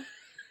beautiful.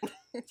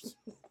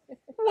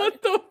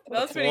 What the?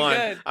 That was pretty One.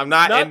 good. I'm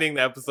not ending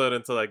the episode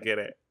until I get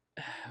it.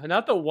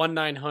 Not the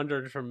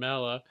 1-900 from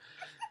Mela.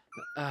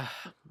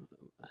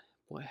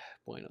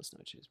 Buenos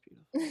noches,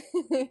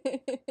 beautiful.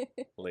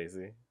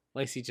 Lazy.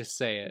 Lacey, just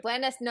say it.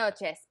 Buenas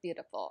noches,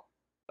 beautiful.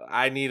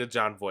 I need a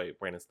John Voight.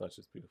 Buenas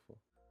noches, beautiful.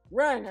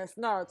 Buenas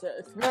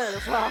noches,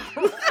 beautiful.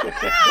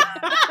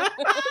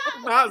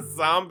 Not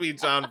zombie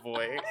John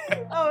Voight.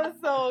 Oh,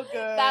 so good.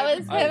 That was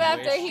him I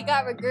after wish. he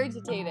got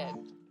regurgitated.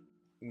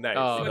 Nice.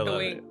 Oh. I With the love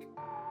wink. it.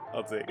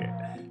 I'll take it.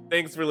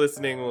 Thanks for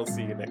listening. We'll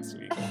see you next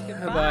week.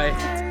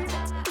 Bye.